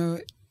 You know,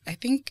 I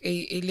think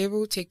a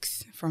label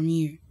takes from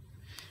you,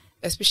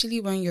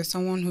 especially when you're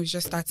someone who's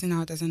just starting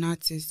out as an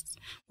artist.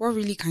 What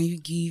really can you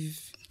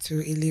give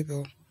to a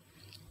label?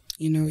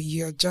 You know,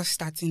 you're just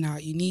starting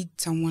out. You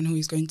need someone who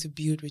is going to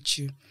build with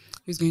you,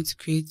 who's going to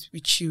create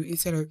with you,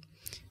 instead of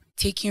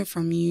taking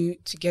from you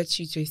to get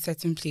you to a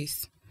certain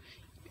place.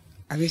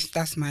 At least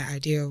that's my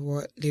idea of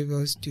what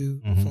labels do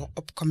for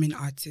upcoming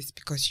artists,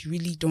 because you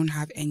really don't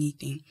have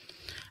anything.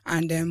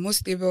 And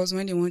most labels,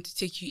 when they want to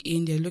take you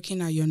in, they're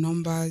looking at your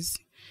numbers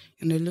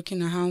and they're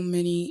looking at how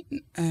many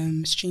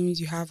streams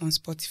you have on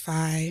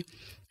Spotify,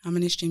 how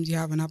many streams you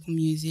have on Apple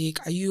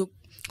Music. Are you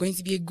going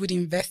to be a good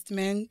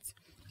investment?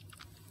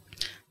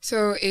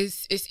 So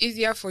it's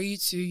easier for you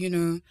to, you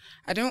know,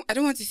 I don't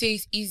want to say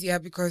it's easier,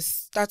 because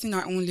starting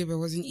our own label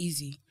wasn't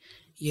easy.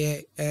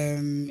 Yeah,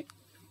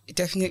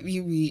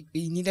 definitely we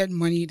needed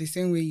money the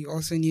same way you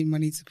also need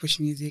money to push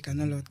music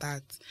and all of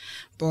that.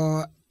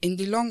 But in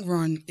the long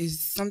run, is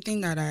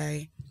something that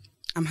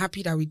I'm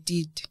happy that we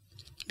did,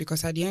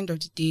 because at the end of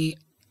the day,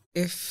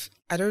 if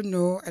I don't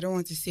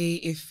want to say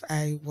if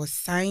I was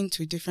signed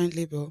to a different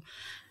label,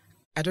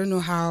 I don't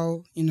know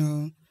how, you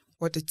know,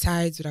 what the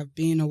tides would have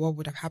been or what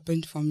would have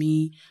happened for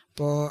me.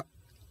 But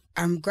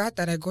I'm glad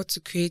that I got to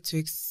create to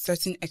a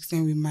certain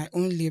extent with my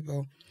own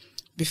label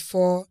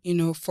before, you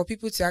know, for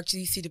people to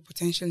actually see the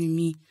potential in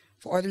me,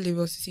 for other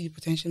labels to see the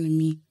potential in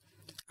me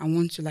and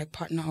want to like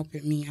partner up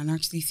with me and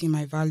actually see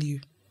my value.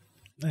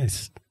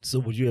 Nice. So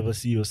would you ever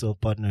see yourself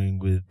partnering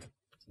with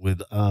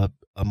a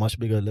much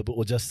bigger label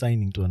or just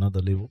signing to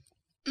another label?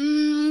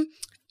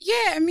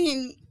 Yeah, I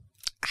mean,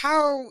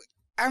 I'm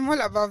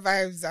all about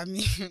vibes. I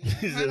mean,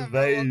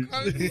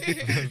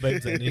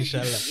 Vibes and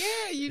inshallah.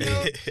 Yeah, you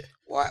know,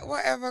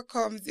 whatever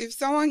comes. If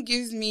someone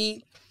gives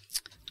me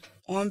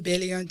 $1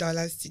 billion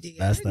today,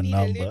 that's the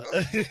number.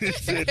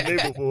 Said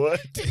label for what?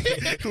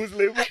 Whose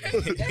label?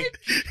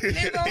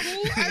 Label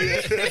who?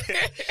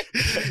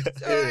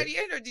 So at the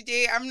end of the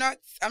day, I'm not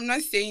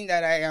saying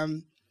that I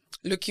am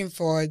looking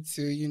forward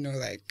to, you know,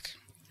 like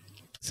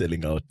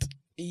selling out.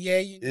 Yeah,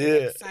 you know,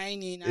 like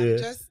signing.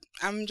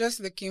 I'm just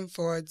looking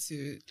forward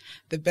to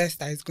the best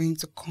that is going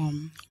to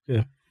come.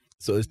 Yeah.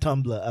 So is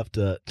Tumblr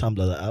after Tumblr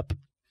the app?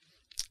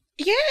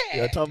 Yeah.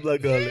 You're a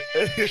Tumblr girl. You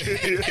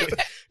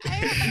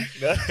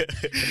guys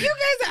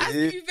are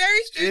asking me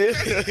very strange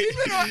questions.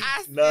 People don't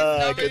ask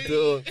I can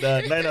tell.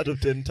 9 out of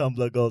 10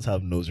 Tumblr girls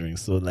have nose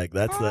rings. So like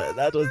that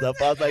was the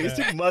part. Like this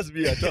chick must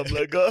be a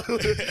Tumblr girl.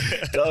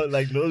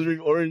 Like nose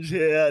ring, orange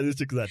hair. This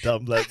chick is a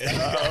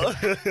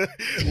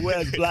Tumblr.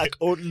 Wears black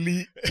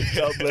only.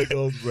 Tumblr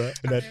girls, bro.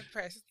 I'm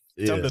impressed.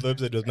 Yeah. Tumblr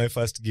website was my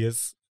first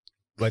guess.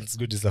 But it's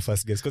good it's the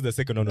first guess, because the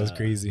second one was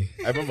crazy.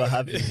 I remember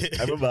having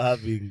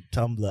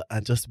Tumblr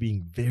and just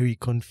being very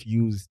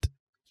confused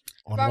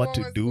on what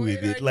to do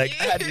with it. Like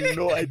I had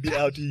no idea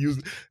how to use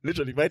it.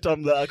 Literally, my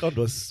Tumblr account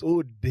was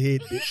so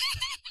dead.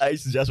 I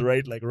used to just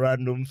write like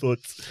random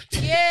thoughts.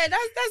 Yeah,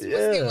 that's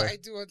mostly what I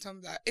do on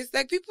Tumblr. It's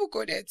like people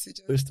go there to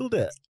just... It's still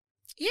there.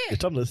 Yeah. The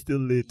Tumblr is still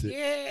lit.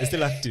 Yeah. It's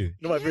still active.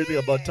 No, my favorite thing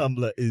about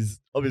Tumblr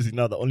is obviously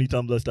now the only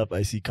Tumblr stuff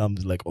I see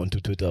comes like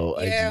onto Twitter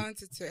or IG. Yeah,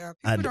 onto Twitter.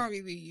 People don't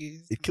really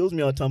use. It kills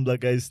me how Tumblr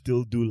guys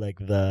still do like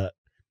not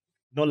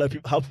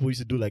like how people used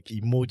to do like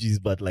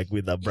emojis, but like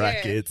with the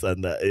brackets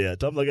and the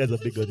Tumblr guys are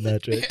big on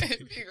that,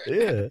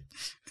 right?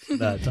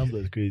 Nah,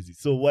 Tumblr is crazy.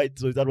 So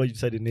is that why you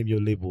decided to name your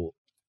label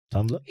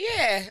Tumblr?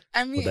 Yeah,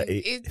 I mean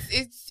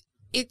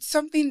it's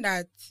something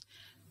that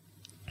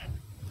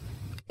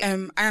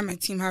I and my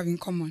team have in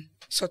common,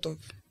 sort of.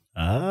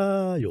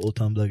 Your old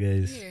Tumblr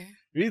guys. Yeah.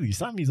 Really?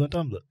 Sammy's on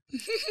Tumblr.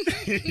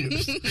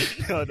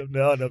 Out of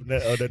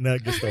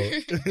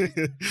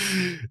Nagastyle.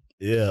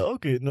 Yeah,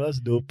 okay, no, that's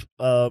dope.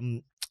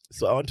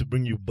 So I want to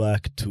bring you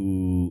back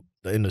to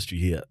the industry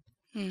here.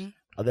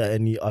 Are there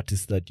any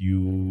artists that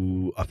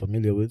you are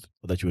familiar with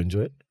or that you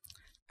enjoy?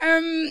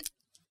 I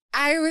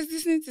was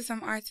listening to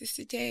some artists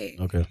today.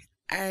 Okay.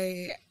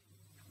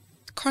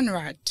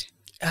 Conrad.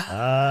 Yeah,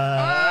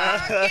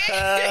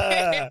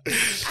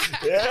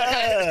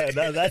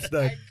 that's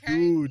the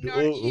dude.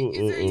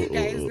 You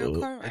guys know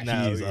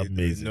Conrad. He's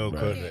amazing. No,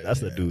 Conrad. That's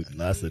the dude.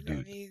 That's the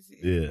dude. Amazing.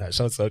 Yeah.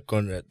 Shouts out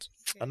Conrad.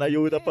 And now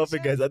you're with the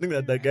perfect guys. I think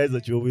that the guys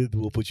that you're with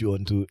will put you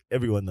on to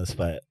everyone that's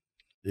fire.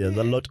 There's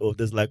a lot of,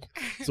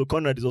 so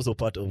Conrad is also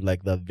part of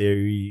like the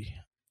very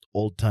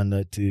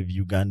alternative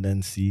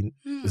Ugandan scene.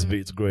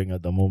 It's growing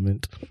at the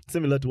moment.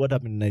 Similar to what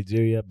happened in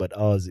Nigeria, but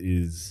ours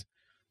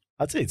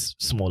I'd say it's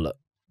smaller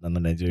than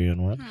the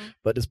Nigerian one,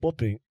 but it's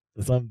popping.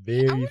 Some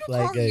very I wouldn't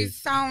fly call guys.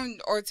 his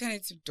sound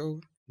alternative though.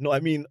 No, I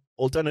mean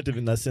alternative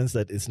in the sense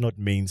that it's not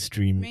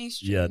mainstream.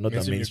 Yeah, not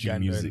the mainstream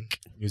music.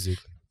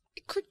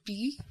 It could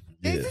be.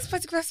 There's this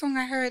particular song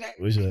I heard.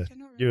 Which one?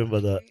 You remember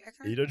that?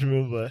 You don't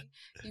remember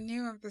the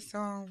name of the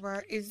song,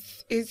 but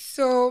it's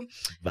so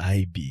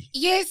vibey.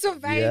 Yeah, so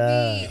vibey.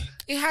 Yeah.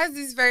 It has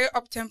this very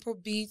up-tempo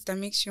beat that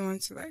makes you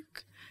want to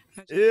like.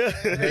 Yeah.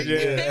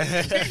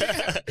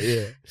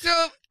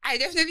 So I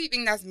definitely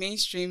think that's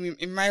mainstream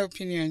in my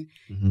opinion.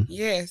 Mm-hmm.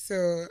 Yeah.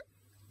 So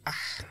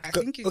I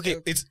think it's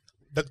okay. It's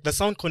the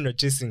sound Conrad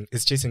chasing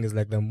is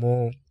like the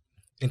more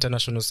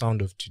international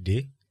sound of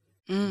today.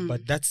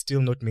 But that's still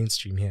not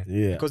mainstream here.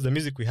 Yeah. Because the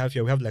music we have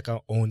here, we have like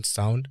our own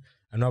sound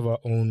and we have our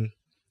own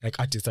like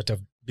artists that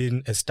have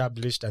been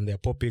established and they're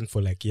popping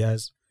for like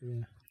years.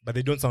 Yeah. But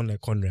they don't sound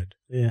like Conrad.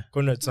 Yeah.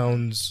 Conrad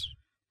sounds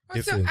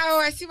different.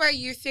 I see why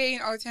you're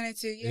saying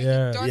alternative.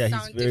 Yeah. It does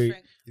sound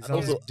different. And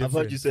also, I've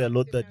heard you say a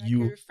lot that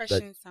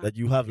that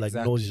you have like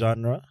no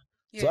genre.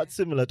 Yeah. So that's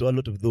similar to a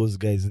lot of those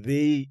guys.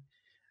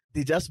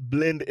 They just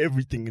blend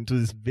everything into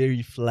this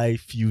very fly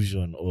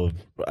fusion of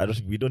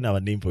we don't have a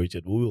name for it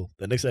yet. We will.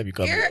 The next time you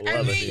come, you don't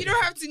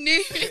have to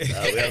name it.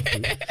 We have to.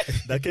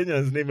 The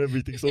Kenyans name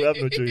everything, so we have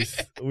no choice.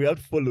 We have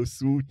to follow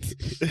suit.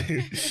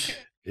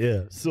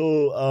 Yeah.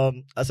 So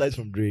aside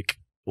from Drake,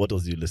 what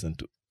else do you listen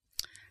to?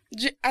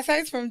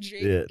 Aside from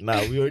Drake. Yeah,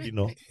 we already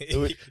know.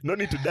 No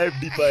need to dive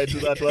deeper into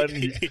that one.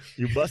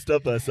 You bust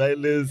up a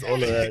silence, all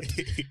of that.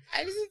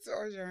 I listen to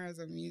all genres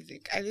of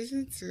music. I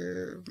listen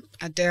to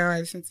Adele, I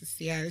listen to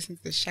Sia, I listen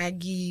to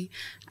Shaggy,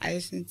 I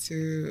listen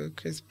to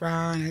Chris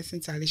Brown, I listen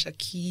to Alicia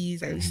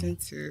Keys, I listen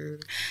to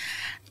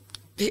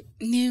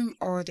name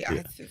all the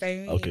artists.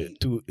 Okay,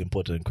 2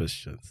 important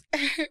questions.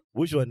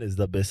 Which one is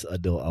the best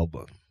Adele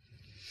album?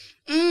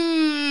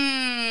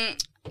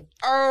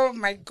 Oh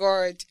my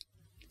God.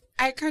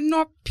 I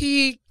cannot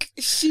pick.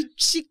 She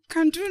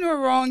can do no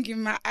wrong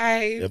in my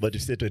eyes. Yeah, but if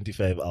you say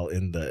 25, I'll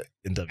end the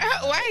interview.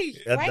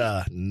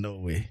 Why? No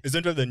way. Is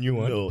 25 the new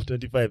one? No,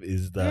 25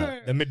 is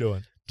the middle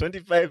one.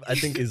 25, I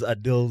think, is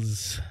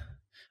Adele's.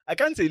 I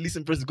can't say least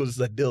impressive because it's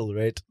Adele,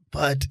 right?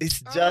 But it's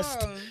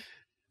just.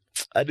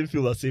 I didn't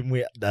feel the same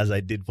way as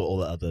I did for all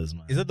the others,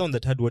 man. Is that the one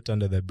that had Water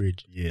Under the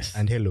Bridge? Yes.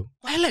 And Hello.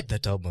 I like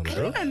that album, bro. I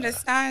don't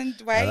understand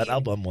why. That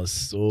album was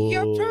so.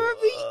 You're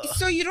probably.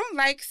 So you don't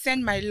like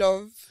Send My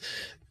Love?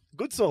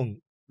 Good song.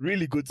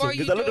 Really good song.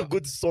 There's a lot of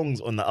good songs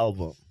on the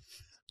album.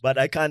 But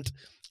I can't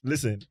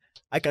listen.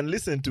 I can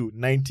listen to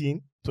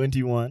 19,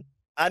 21,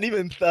 and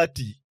even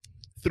 30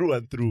 through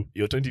and through.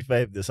 You're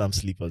 25, there's some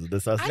sleepers.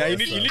 There's some you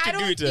need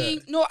to do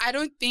it. No, I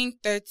don't think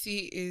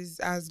 30 is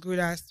as good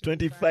as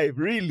 25.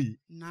 Really?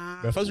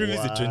 Nah. My first review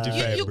is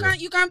 25.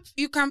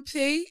 You can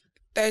play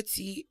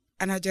 30,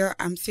 and Adele,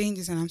 I'm saying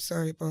this and I'm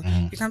sorry, but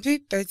you can play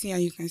 30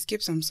 and you can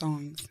skip some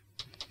songs.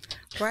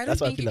 But I don't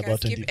think you can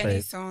skip 25.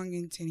 Any song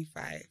in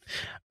 25.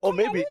 Or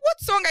maybe what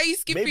song are you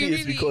skipping?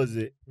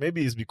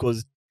 Maybe it's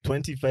because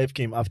 25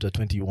 came after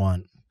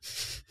 21.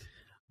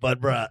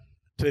 But bruh,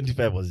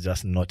 25 was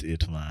just not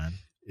it, man.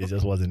 It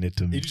just wasn't it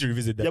to me. You need to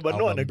revisit that. Yeah, but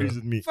no one agrees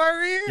with me. For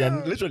real?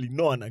 Yeah, literally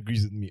no one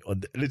agrees with me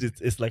on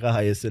it's like a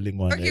highest selling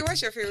one. Okay,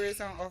 what's your favorite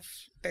song of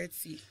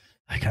 30?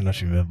 I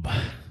cannot remember.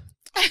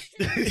 And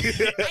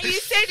you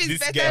said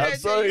it's better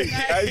than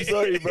I'm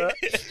sorry, bro.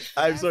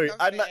 I'm sorry.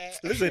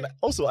 Listen,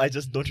 also, I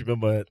just don't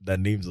remember the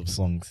names of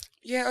songs.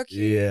 Yeah, okay.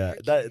 Yeah,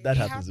 okay. that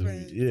happens with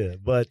me. Yeah,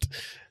 but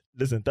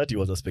listen, 30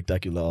 was a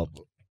spectacular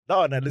album. That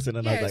one I listened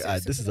and I was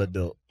like, this is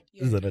Adele. Yeah.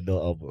 This is an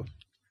Adele album.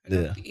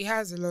 Yeah. It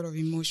has a lot of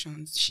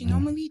emotions. She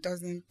normally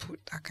doesn't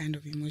put that kind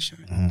of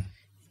emotion.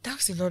 That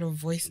was a lot of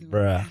voice.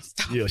 Bruh.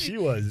 Yeah, she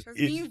was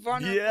being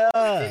vulnerable.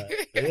 Yeah.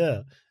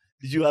 Yeah.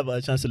 Did you have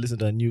a chance to listen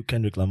to a new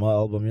Kendrick Lamar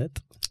album yet?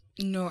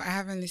 No, I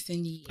haven't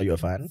listened yet. Are you a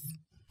fan?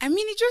 I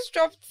mean, it just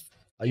dropped.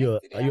 Are you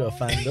a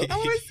fan though? I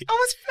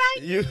was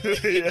flying.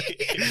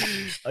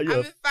 I'm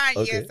a fan.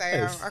 Okay, yes, I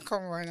am.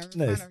 Come on, I'm a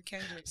fan of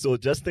Kendrick. So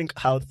just think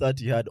how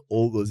 30 had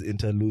all those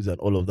interludes and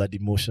all of that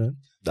emotion.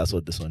 That's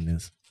what this one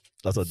is.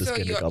 That's what this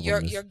Kendrick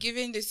album is. You're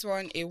giving this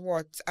one a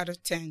what out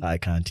of 10? I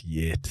can't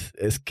yet.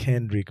 It's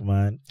Kendrick,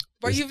 man.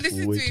 But you've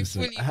listened to it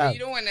fully. But you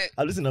don't want to.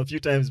 I've listened a few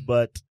times,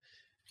 but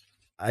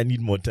I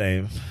need more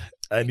time.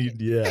 I need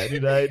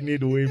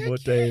way more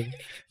time.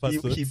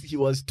 He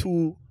was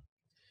too.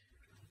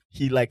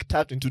 He like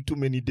tapped into too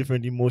many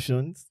different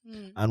emotions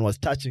and was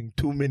touching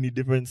too many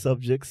different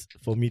subjects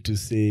for me to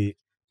say,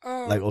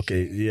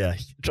 okay, yeah.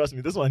 Trust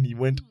me, this one he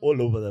went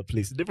all over the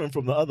place. Different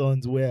from the other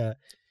ones where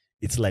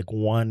it's like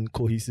one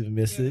cohesive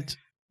message.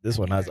 Yeah. This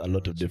one has a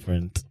lot of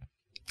different.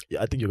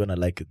 Yeah, I think you're gonna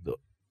like it though.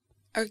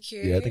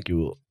 Okay. Yeah, I think you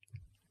will.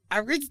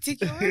 I'm going to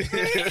take your word.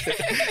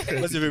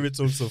 What's your favorite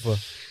song so far?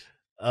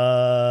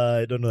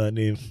 I don't know her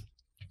name.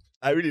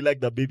 I really like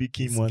the Baby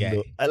Keem one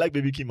though. I like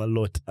Baby Keem a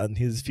lot, and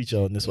his feature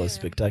on this was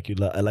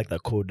spectacular. I like the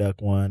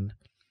Kodak one.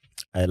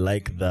 I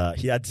like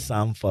he had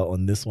Sampha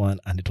on this one,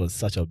 and it was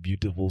such a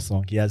beautiful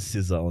song. He has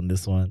SZA on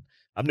this one.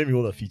 I'm naming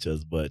all the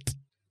features, but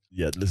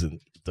yeah, listen,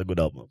 it's a good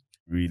album.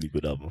 Really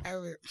good album. I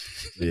will.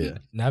 Yeah.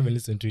 I haven't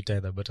listened to it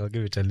either, but I'll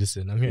give it a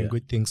listen. I'm hearing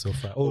good things so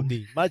far. All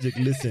day. Magic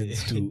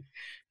listens to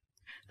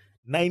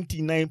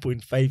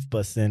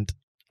 99.5%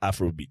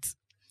 Afrobeats.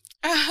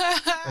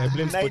 I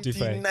blame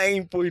Spotify.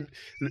 99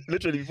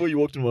 literally before you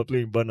walked in, we were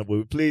playing Burna Boy.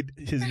 We played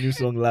his new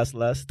song last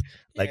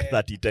like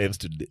 30 times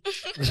today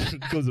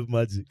because of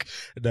Magic.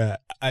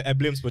 I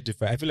blame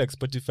Spotify. I feel like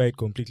Spotify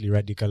completely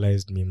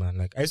radicalized me, man.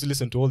 Like I used to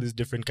listen to all these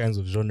different kinds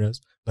of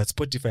genres, but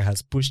Spotify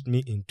has pushed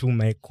me into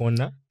my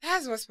corner.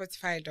 That's what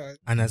Spotify does.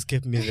 And has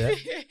kept me there.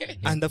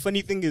 And the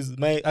funny thing is,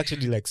 my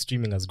actually like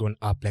streaming has gone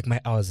up. Like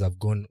my hours have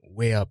gone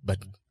way up, but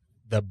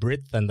the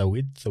breadth and the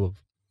width of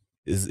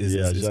is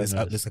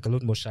like a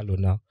lot more shallow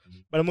now.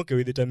 But I'm okay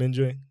with it. I'm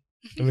enjoying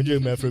my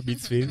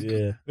Afrobeats phase.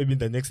 Yeah. Maybe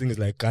the next thing is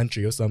like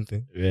country or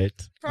something.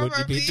 Right.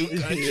 Probably.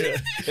 Country.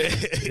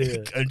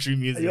 Yeah. Country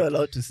music. Are you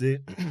allowed to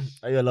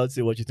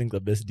say what you think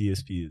the best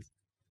DSP is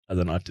as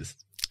an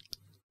artist?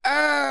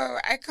 Oh,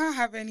 I can't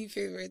have any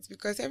favorites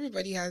because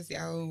everybody has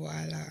their own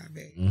wala.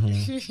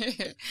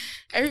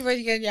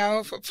 Everybody get their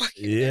own for pocket.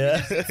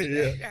 Yeah.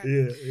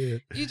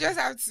 You just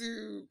have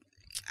to,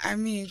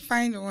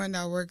 find the one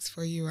that works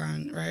for you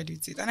and ride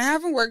with it. And I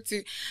haven't worked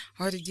with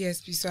all the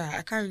DSP, so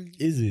I can't really.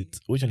 Is it?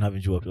 Which one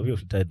haven't you worked with? Have you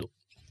worked with Tidal?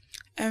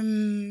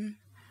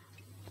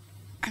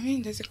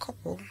 There's a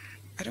couple.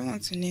 I don't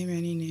want to name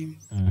any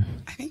names.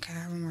 I think I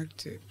haven't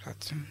worked with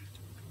Platinum.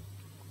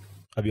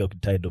 Have you worked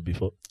with Tidal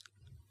before?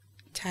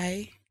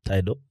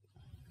 Tidal?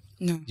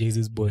 No.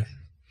 Jay-Z's boy.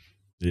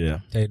 Yeah.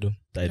 Tidal.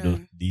 No.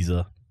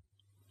 Deezer.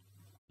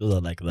 Those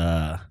are like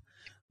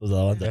those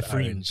are ones that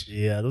fringe.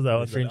 Yeah, those are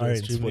ones that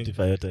aren't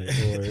Spotify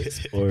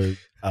or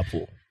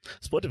Apple.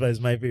 Spotify is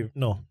my favorite.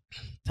 No,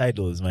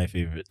 Tidal is my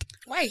favorite.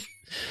 Why?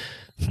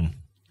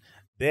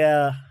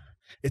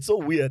 It's so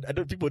weird.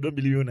 People don't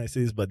believe when I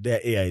say this, but their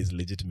AI is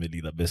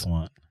legitimately the best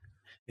one.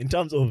 In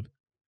terms of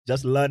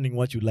just learning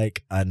what you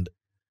like and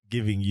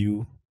giving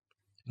you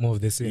more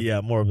of the same.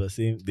 Yeah, more of the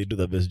same. They do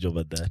the best job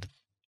at that.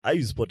 I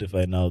use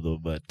Spotify now though,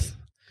 but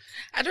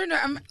I don't know.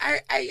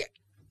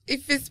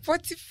 If it's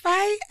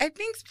Spotify, I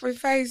think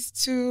Spotify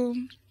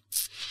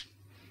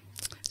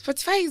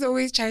is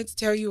always trying to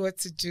tell you what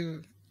to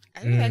do.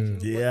 I don't like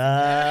people.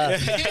 Yeah.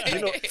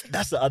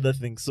 That's the other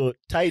thing. So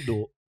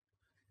Tidal,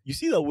 you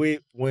see the way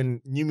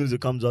when new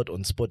music comes out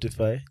on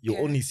Spotify, you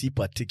only see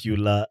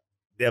particular.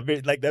 They're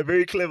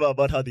very clever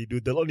about how they do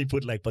it. They'll only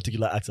put like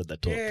particular acts at the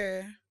top.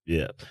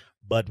 Yeah.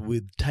 But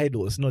with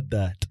Tidal, it's not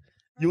that.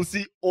 You'll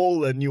see all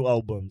the new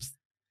albums.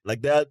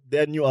 Like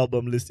their new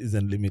album list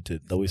isn't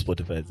limited the way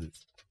Spotify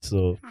is.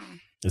 So,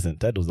 listen,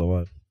 Tidal's the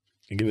one.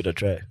 You can give it a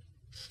try.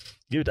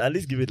 At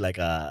least give it like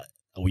a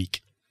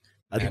week.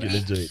 I think you'll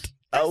enjoy it.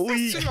 A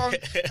week. That's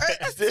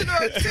too long.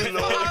 That's too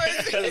long.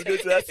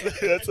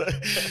 That's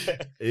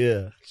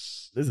yeah.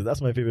 Listen, that's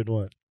my favorite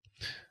one.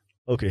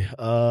 Okay.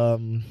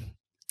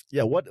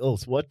 Yeah. What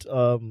else?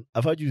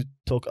 I've heard you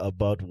talk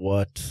about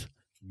what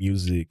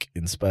music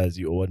inspires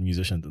you or what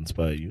musicians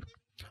inspire you.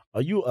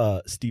 Are you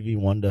a Stevie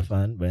Wonder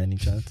fan by any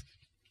chance?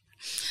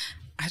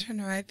 I don't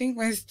know. I think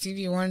when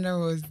Stevie Wonder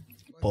was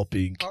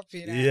popping.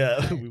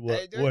 Yeah, we were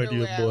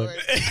you born?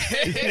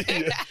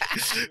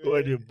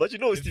 But you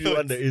know what Stevie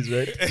Wonder is,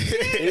 right?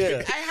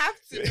 Yeah. I have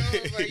to know,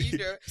 but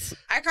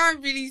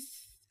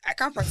I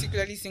can't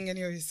particularly sing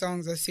any of his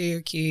songs or say,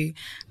 okay,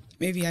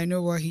 maybe I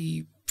know what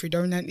he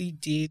predominantly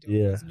did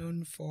or was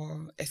known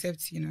for,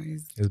 except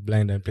he's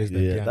blind and plays the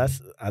piano.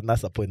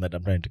 That's the point that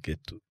I'm trying to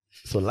get to.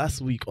 So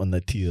last week on the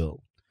TL,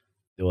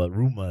 there were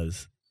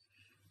rumors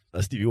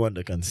that Stevie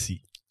Wonder can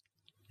see.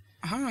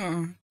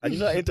 And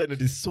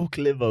internet is so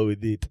clever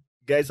with it.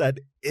 Guys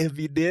had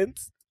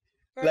evidence,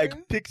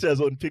 like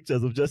pictures on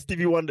pictures of just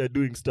Stevie Wonder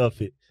doing stuff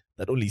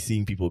that only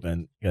seeing people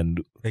can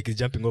do. Like he's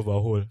jumping over a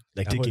hole.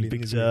 Like taking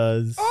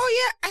pictures.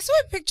 Oh yeah, I saw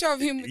a picture of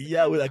him.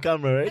 With a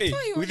camera, right? Hey,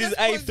 with his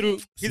eye through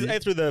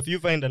the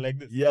viewfinder like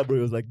this. Yeah, bro,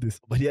 it was like this.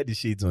 But he had his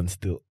shades on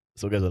still.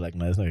 So guys were like,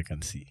 no, it's not you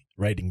can see.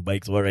 Riding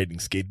bikes or riding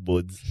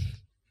skateboards.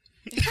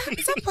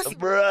 Is that possible?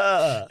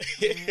 Bruh.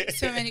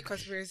 So many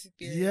conspiracy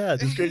theories. Yeah,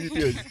 these crazy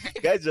theories.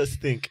 Guys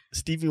just think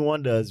Stevie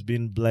Wonder has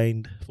been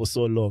blind for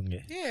so long.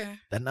 Yeah.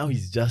 That now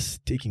he's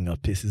just taking a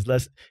piss.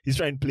 He's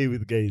trying to play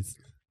with guys.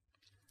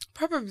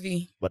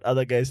 Probably. But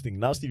other guys think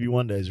now Stevie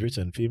Wonder is rich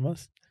and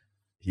famous.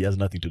 He has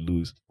nothing to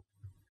lose.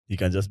 He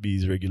can just be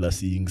his regular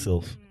seeing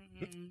self.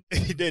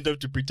 He don't have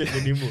to pretend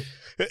anymore.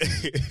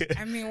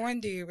 One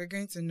day we're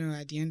going to know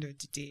at the end of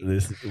the day.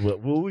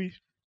 Will we?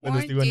 One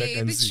day,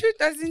 the truth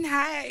doesn't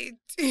hide.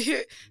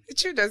 The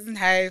truth doesn't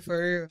hide for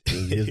real.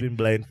 He has been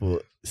blind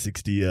for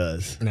 60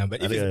 years. No,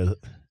 but if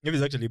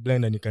he's actually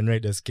blind and he can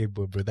ride a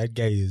skateboard, bro, that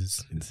guy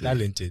is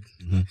talented.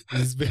 Mm-hmm.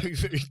 He's very,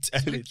 very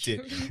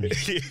talented.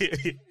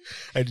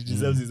 And he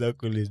deserves his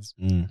accolades.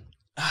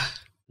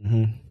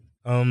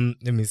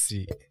 Let me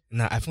see.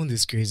 Now, I found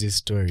this crazy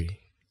story.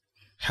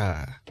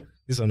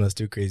 This one was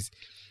too crazy.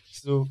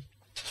 So,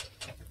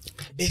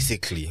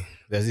 basically,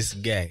 there's this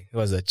guy who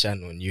has a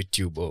channel on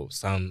YouTube or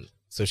some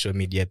social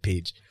media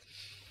page.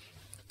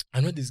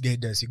 And what this guy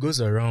does, he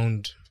goes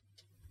around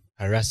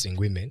harassing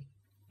women.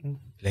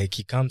 Like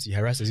he comes, he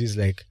harasses, he's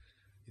like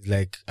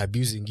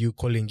abusing you,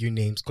 calling you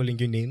names.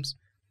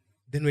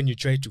 Then when you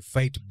try to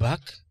fight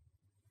back,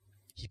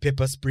 he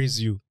pepper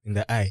sprays you in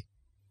the eye.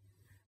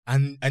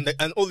 And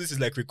all this is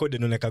like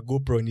recorded on like a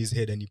GoPro in his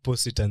head, and he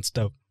posts it and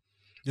stuff.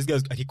 This guy,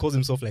 he calls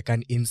himself like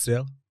an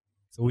incel,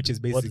 so which is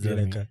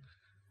basically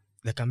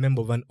like a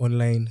member of an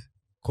online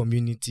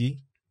community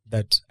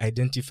that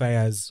identify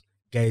as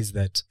guys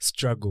that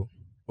struggle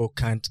or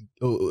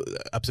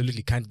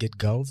absolutely can't get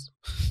girls.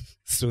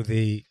 So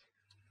they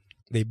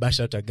bash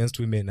out against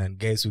women and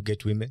guys who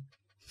get women.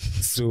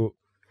 So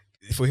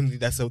for him,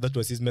 that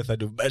was his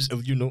method of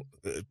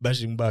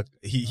bashing back.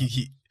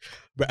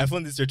 But I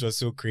found this threat was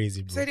so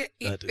crazy, bro.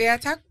 So they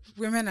attack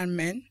women and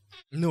men?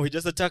 No, he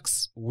just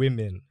attacks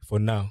women for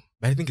now.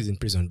 But I think he's in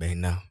prison by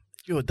now.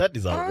 Yo, that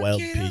is a wild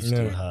page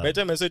to have. By the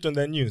time I saw it on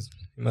the news,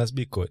 he must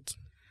be caught.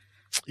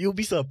 You'll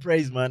be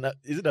surprised, man.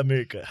 Is it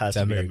America? It has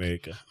to be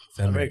America.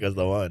 America's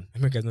the one.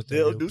 America's not.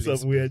 They'll do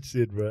some weird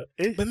shit, bro.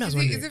 But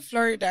is it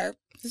Florida?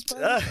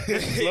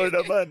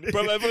 Florida man.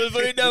 Probably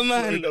Florida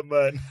man. Florida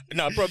man.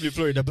 No, probably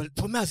Florida. But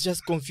for me, I was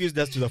just confused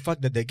as to the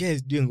fact that the guy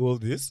is doing all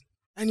this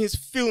and he's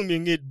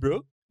filming it,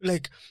 bro.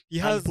 Like he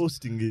has and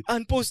posting it.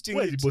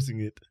 Where is he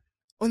posting it?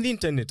 On the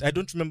internet. I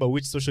don't remember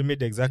which social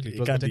media exactly.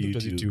 It can't be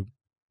YouTube.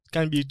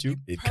 Can't be YouTube.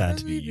 It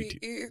can't be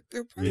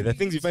YouTube. Yeah, the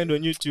things you find on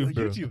YouTube,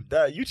 bro.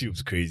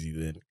 YouTube's crazy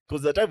then.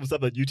 Because the type of stuff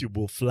that YouTube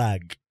will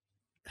flag,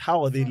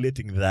 how are they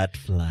letting that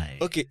fly?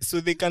 Okay, so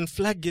they can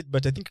flag it,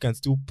 but I think you can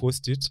still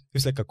post it.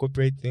 It's like a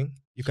copyright thing.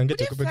 You can get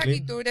a copyright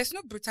claim. Though there's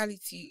no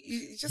brutality.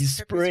 It's just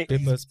pepper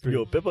spray.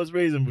 Yo, pepper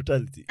spray isn't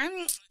brutality.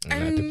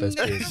 Pepper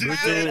spray is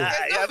brutal.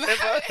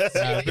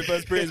 Pepper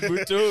spray is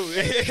brutal.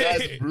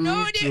 That's brutal.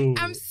 No,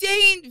 I'm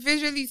saying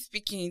visually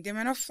speaking, they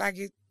might not flag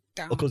it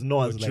down. Because no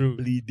one's like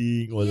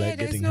bleeding or like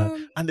getting hurt.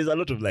 And there's a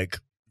lot of like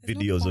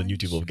videos on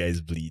YouTube of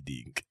guys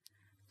bleeding.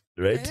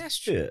 Right? Yeah, that's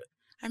true. Yeah.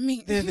 I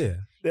mean, they're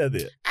there.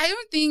 I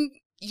don't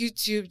think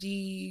YouTube,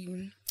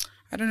 the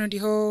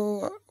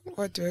whole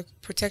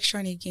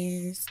protection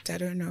against,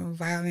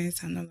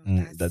 violence and all of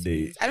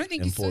that. I don't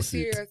think it's so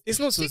serious. It's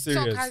not so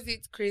serious. TikTok has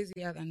it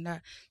crazier than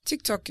that.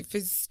 TikTok, if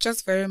it's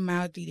just very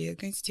mildly, they're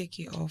going to take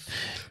it off.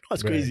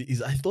 What's crazy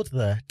is I thought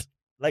that,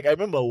 like, I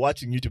remember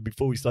watching YouTube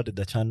before we started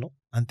the channel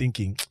and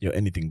thinking, yo,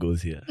 anything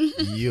goes here.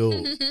 Yo,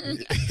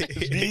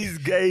 these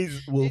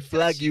guys will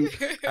flag you.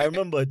 I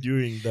remember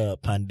during the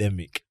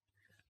pandemic,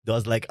 there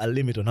was like a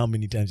limit on how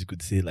many times you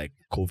could say like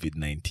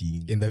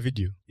COVID-19 in the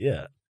video.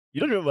 Yeah.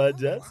 You don't remember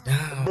that?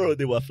 Wow. Bro,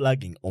 they were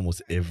flagging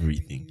almost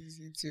everything.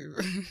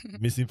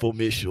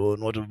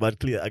 Misinformation, whatever, but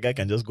clear. A guy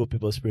can just go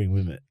pepper spraying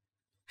women.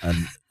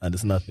 And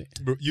it's nothing.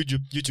 Bro,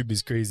 YouTube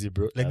is crazy,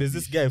 bro. Like there's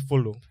this guy I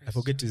follow. I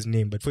forget his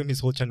name, but for him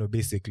his whole channel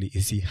basically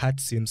is he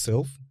hurts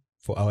himself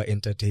for our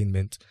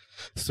entertainment.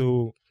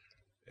 So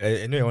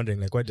I know you're wondering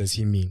like what does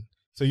he mean?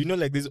 So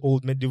like these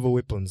old medieval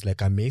weapons,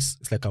 like a mace,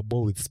 it's like a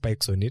ball with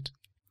spikes on it.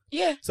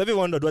 Yeah. So have you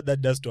wondered what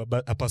that does to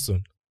a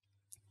person?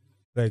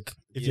 Like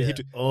if you hit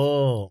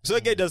so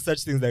a guy does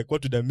such things like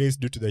what would a mace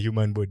do to the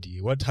human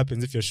body? What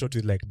happens if you're shot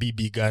with like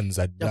BB guns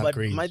at dark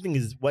range? My thing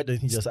is, why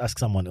doesn't he just ask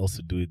someone else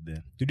to do it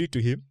then? To do it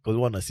to him? Because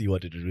we want to see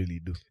what it really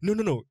do.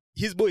 No.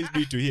 His boys do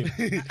it to him.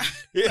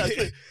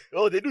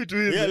 They do it to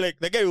him. Yeah, like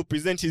the guy will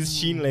present his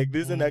shin like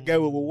this, and that guy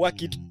will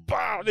whack it,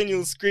 pow, then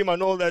he'll scream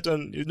and all that,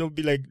 and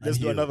be like, let's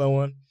do another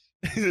one.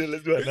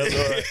 Let's do another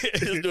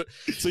one.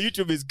 So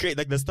YouTube is great.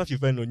 Like the stuff you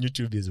find on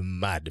YouTube is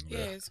mad, bro.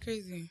 Yeah, it's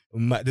crazy.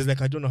 Mad. There's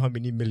like I don't know how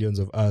many millions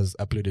of hours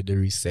uploaded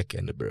every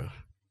second, bro.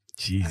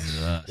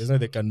 Jesus. There's no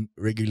they can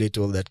regulate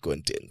all that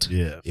content.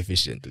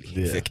 Efficiently,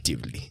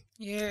 effectively.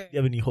 Yeah. Do you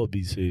have any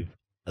hobbies, Fav,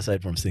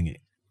 aside from singing?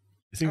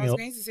 I was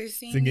going to say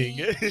singing.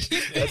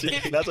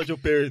 That's what your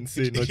parents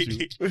say, not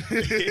you.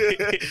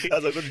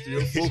 That's according to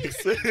your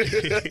folks.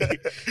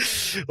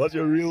 What's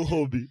your real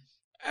hobby?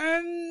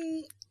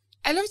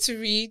 I love to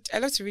read. I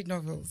love to read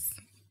novels.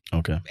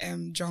 Okay.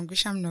 John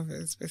Grisham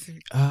novels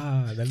specifically.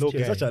 The low guy.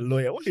 She's such a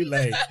lawyer. What are you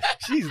lying?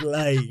 She's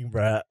lying,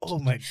 bruh. Oh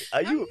my!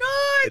 Are you? I'm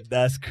not.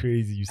 That's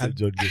crazy. You said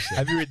John Grisham.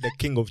 Have you read The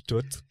King of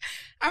Tot?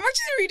 I'm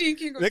actually reading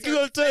King of Tot. The King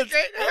of Tot.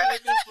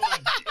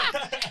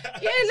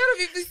 Yeah, a lot of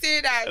people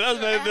say that. That's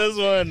my best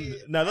one.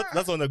 Now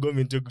that's one that got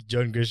me into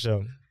John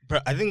Grisham.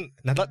 But I think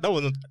that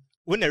was not.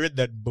 When I read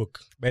that book,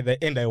 by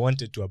the end I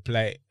wanted to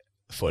apply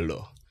for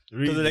law.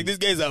 Because like these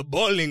guys are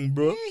balling,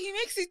 bro. Yeah, he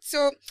makes it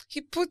so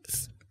he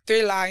puts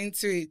thriller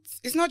into it.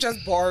 It's not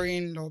just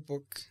boring law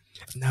book.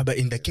 Nah, but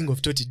in The King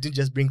of Tot, he didn't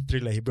just bring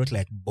thriller. He brought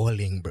like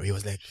balling, bro. He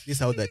was like, this is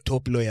how the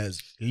top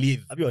lawyers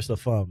live. Have you watched The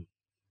Farm?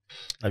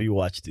 Have you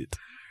watched it?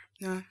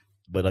 No.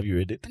 But have you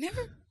read it? I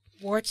never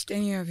watched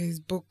any of his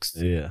books.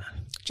 Yeah.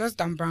 Just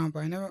Dan Brown,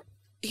 but I never.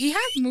 He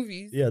has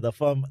movies. Yeah, The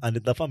Farm, and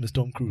The Farm is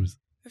Tom Cruise.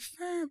 The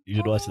Firm. You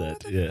should watch that.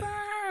 The Yeah. Firm.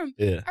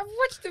 Yeah. I've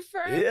watched The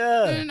Firm.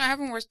 Yeah. No, I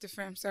haven't watched The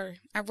Firm. Sorry.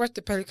 I've watched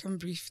The Pelican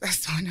Brief.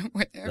 That's the one I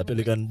watched. The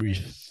Pelican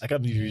Brief. I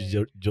can't believe you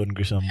read John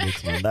Grisham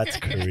books, man. That's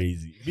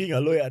crazy. Being a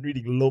lawyer and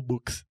reading law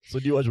books. So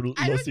do you watch law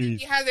I don't series?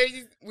 think he has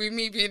anything with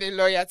me being a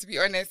lawyer, to be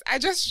honest. I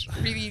just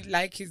really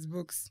like his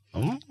books.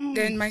 Mm-hmm.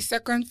 Then my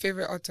second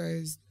favorite author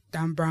is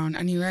Dan Brown,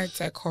 and he writes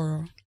like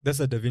horror. That's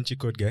a Da Vinci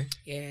Code guy.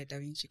 Yeah, Da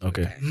Vinci Code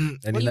Okay.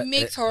 guy. But he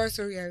makes horror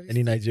so realistic.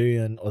 Any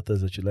Nigerian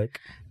authors that you like?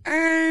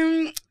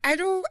 I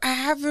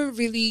haven't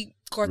really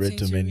gotten Read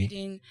too into many?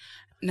 reading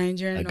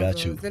Nigerian I got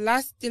novels. you.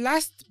 The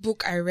last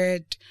book I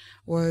read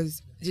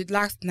was the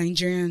last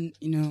Nigerian,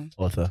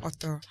 Author.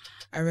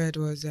 I read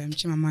was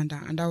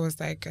Chimamanda, and that was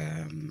like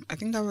I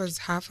think that was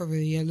half of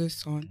a Yellow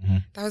Sun. Mm-hmm.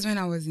 That was when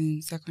I was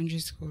in secondary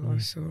school or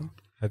so.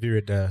 Have you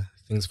read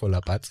Things Fall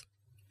Apart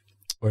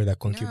or The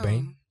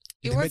Concubine? No.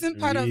 It wasn't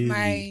part of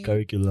my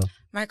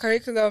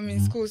curriculum. in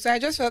school, so I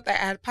just felt like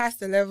I had passed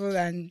the level,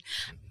 and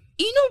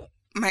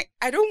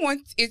I don't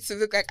want it to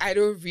look like I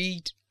don't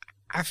read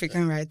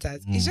African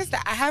writers. It's just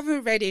that I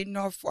haven't read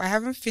enough, or I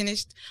haven't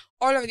finished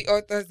all of the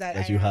authors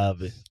that you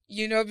have.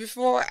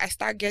 Before I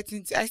start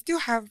getting to, I still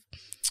have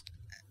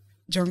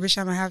John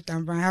Grisham, I have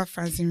Dan Brown, I have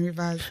Francine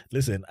Rivers.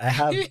 Listen, I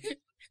have.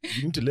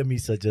 You need to let me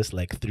suggest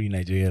like 3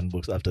 Nigerian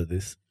books after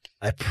this.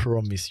 I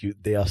promise you,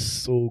 they are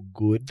so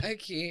good.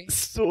 Okay.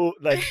 So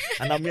like,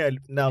 and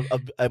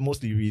I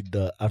mostly read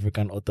the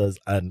African authors,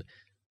 and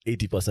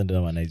 80% of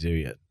them are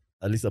Nigerian.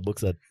 At least the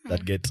books that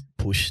get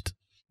pushed,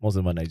 most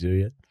of them are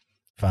Nigerian.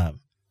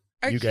 Fam,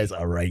 Okay. you guys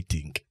are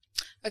writing.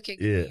 Okay,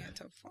 Yeah. give me your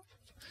top 4.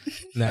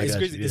 Nah, I it's got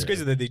crazy. you, It's yeah.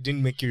 crazy that they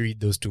didn't make you read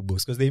those 2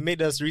 books, because they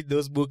made us read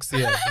those books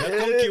here. The Yeah,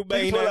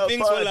 Concubine and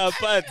Things Fall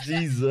Apart.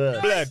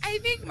 Jesus. Black. I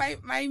think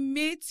my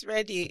mates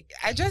read it.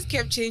 I just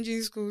kept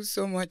changing schools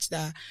so much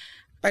that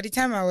by the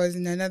time I was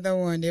in another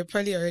one, they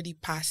probably already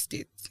passed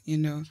it,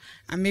 And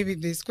maybe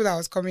the school I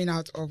was coming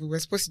out of, we were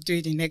supposed to do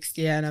it the next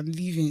year, and I'm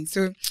leaving.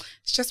 So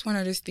it's just one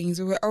of those things.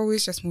 We were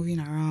always just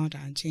moving around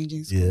and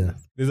changing schools. Yeah.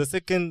 There's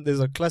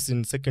a class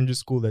in secondary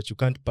school that you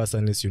can't pass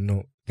unless you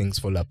know Things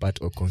Fall Apart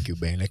or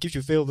Concubine. Like if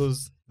you fail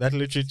that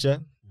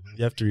literature,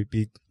 you have to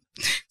repeat.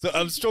 So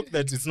I'm shocked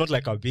that it's not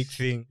like a big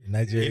thing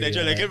Nigeria. in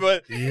Nigeria. Like everyone,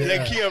 Yeah.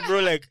 like here, bro,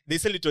 like they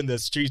sell it on the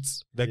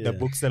streets, like the Yeah.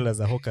 booksellers,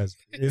 the hawkers.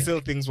 They sell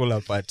Things Fall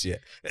Apart here.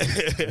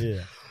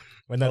 Yeah.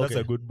 But now that's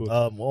Okay. a good book.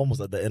 We're almost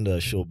at the end of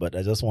the show, but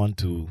I just want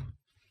to.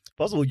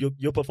 First of all,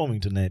 you're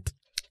performing tonight.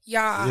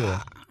 Yeah.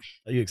 Yeah.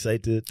 Are you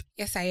excited?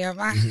 Yes, I am.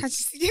 Nah,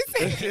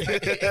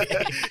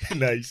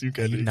 you seem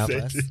kind Are you of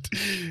nervous?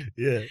 excited.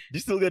 Yeah. Do you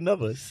still get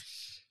nervous?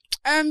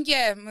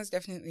 Yeah, most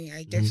definitely.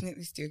 I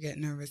definitely still get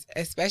nervous,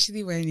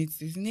 especially when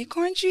it's in a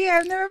country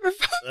I've never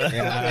performed.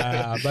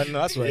 Yeah, but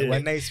no, that's why Yeah. we're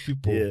nice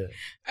people. Yeah.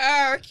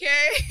 Oh,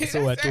 okay.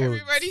 So we're That's what told.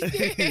 everybody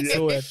says.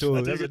 So we're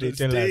told. That's That's what what they the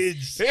tell us.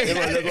 stage.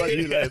 That's what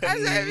you like. That's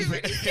what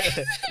everybody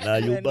says. Nah,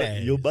 We're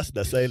nice. you bust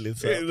the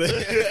silence.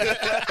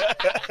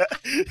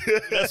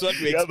 That's what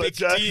we're You have a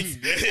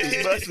expecting. chance.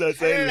 You bust the I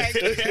don't like silence.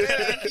 it. I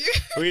don't like it.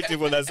 Waiting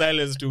for the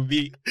silence to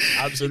be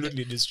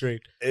absolutely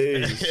destroyed.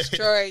 Hey.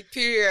 Destroyed,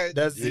 period.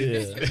 That's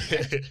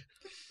it.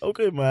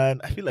 Okay,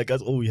 man. I feel like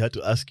that's all we had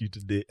to ask you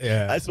today.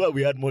 Yeah. I swear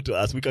we had more to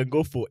ask. We can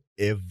go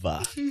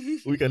forever.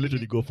 We can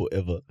literally go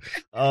forever.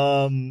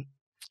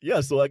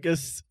 Yeah, so I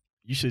guess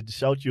you should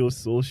shout your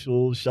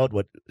social, shout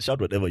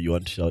whatever you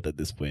want to shout at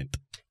this point.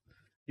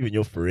 Even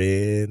your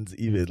friends,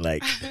 even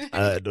like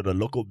I don't know,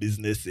 local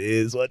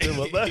businesses,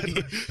 whatever,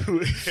 man.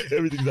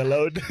 Everything's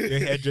allowed. Your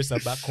hairdresser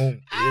back home.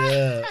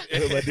 Yeah.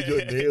 Where did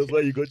your nails?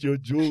 Where you got your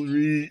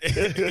jewelry?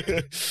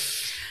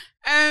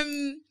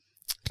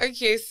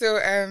 Okay, so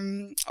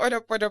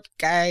what up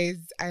guys?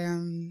 I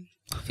am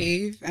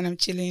Fave, and I'm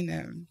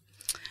chilling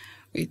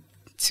with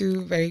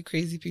 2 very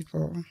crazy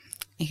people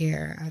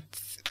here at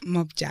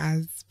Mob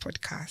Jazz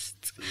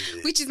podcast,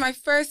 which is my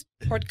first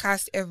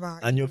podcast ever.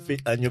 And your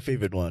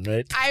favorite one,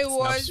 right? I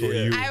Snaps for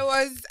you.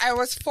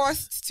 was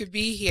forced to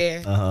be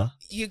here. Uh-huh.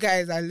 You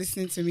guys are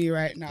listening to me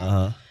right now.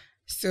 Uh-huh.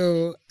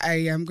 So I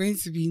am going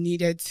to be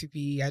needed to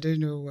be, I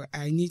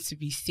need to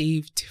be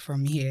saved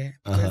from here,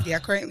 because they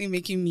are currently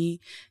making me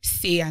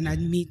say and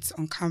admit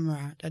on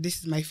camera that this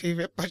is my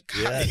favorite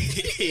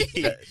podcast.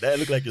 Yeah. that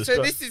look like you're So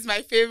strong. this is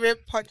my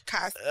favorite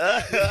podcast.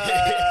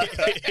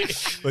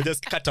 We'll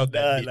just cut out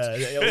that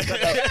bit. We'll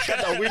cut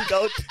that wink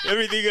out.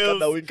 Everything Cut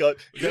that else. wink out.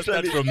 Just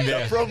start Literally, from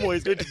there. The promo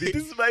is going to be,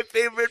 this is my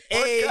favorite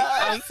Hey,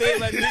 podcast. I'm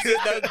famous. This is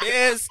the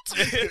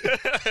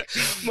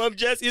best. Mob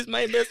Jazz is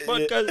my best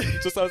podcast.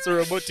 It just sounds so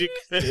robotic.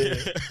 Yeah.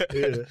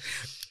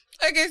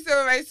 Okay,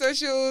 so my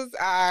socials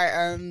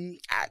are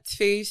at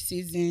Fave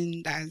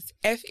Season. That's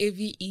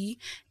FAVESZN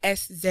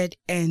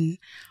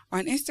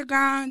on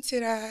Instagram,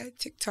 Twitter,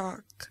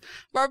 TikTok.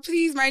 But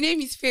please, my name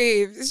is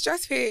Fave. It's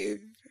just Fave.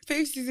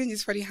 Fave Season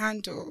is for the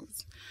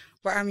handles.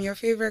 But I'm your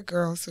favorite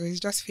girl, so it's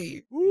just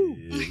Fave.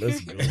 Yeah,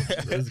 let's go.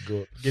 Let's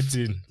go. Get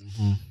in.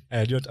 Mhm.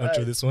 Do you want to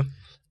intro this one?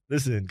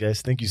 Listen,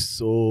 guys, thank you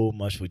so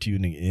much for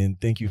tuning in.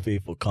 Thank you,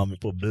 Faith, for coming,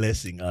 for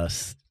blessing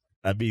us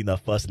and being the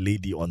first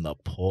lady on the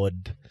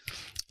pod.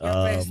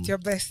 You're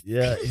blessed.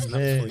 Yeah, It's not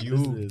man, for you.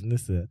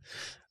 Listen.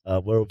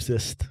 We're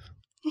obsessed.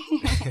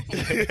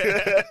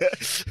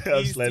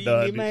 I'm slide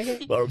down.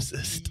 We're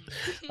obsessed.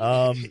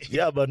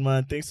 Yeah, but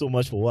man, thanks so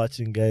much for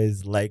watching,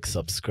 guys. Like,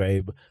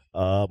 subscribe.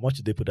 What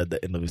should they put at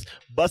the end of this?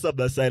 Bust up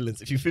that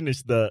silence. If you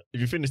finish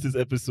this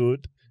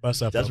episode,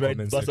 Bust up just our write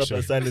comment bust up section.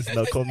 that silence in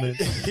the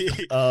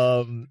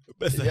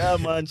comments. Yeah,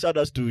 man. Shout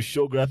outs to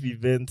Showgraph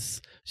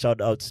Events.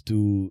 Shout outs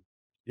to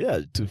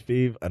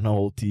Fave and our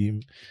whole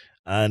team.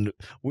 And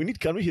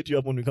can we hit you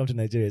up when we come to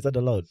Nigeria? Is that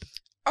allowed?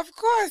 Of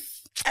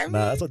course. I mean,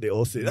 Nah, that's what they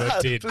all say.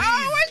 Noted. Please.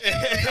 what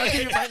I'll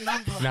give you my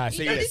number. Nah, you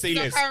say know, less, this say is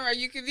on less. camera.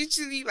 You can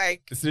literally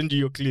like Send you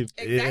your clip.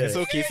 exactly. It's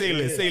okay, say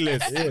less, say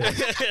less.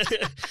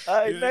 Yeah.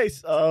 Alright,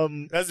 nice.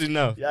 That's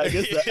enough. Yeah, I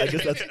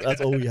guess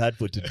that's all we had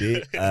for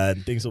today.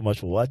 And thanks so much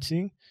for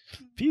watching.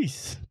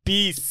 Peace.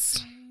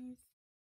 Peace.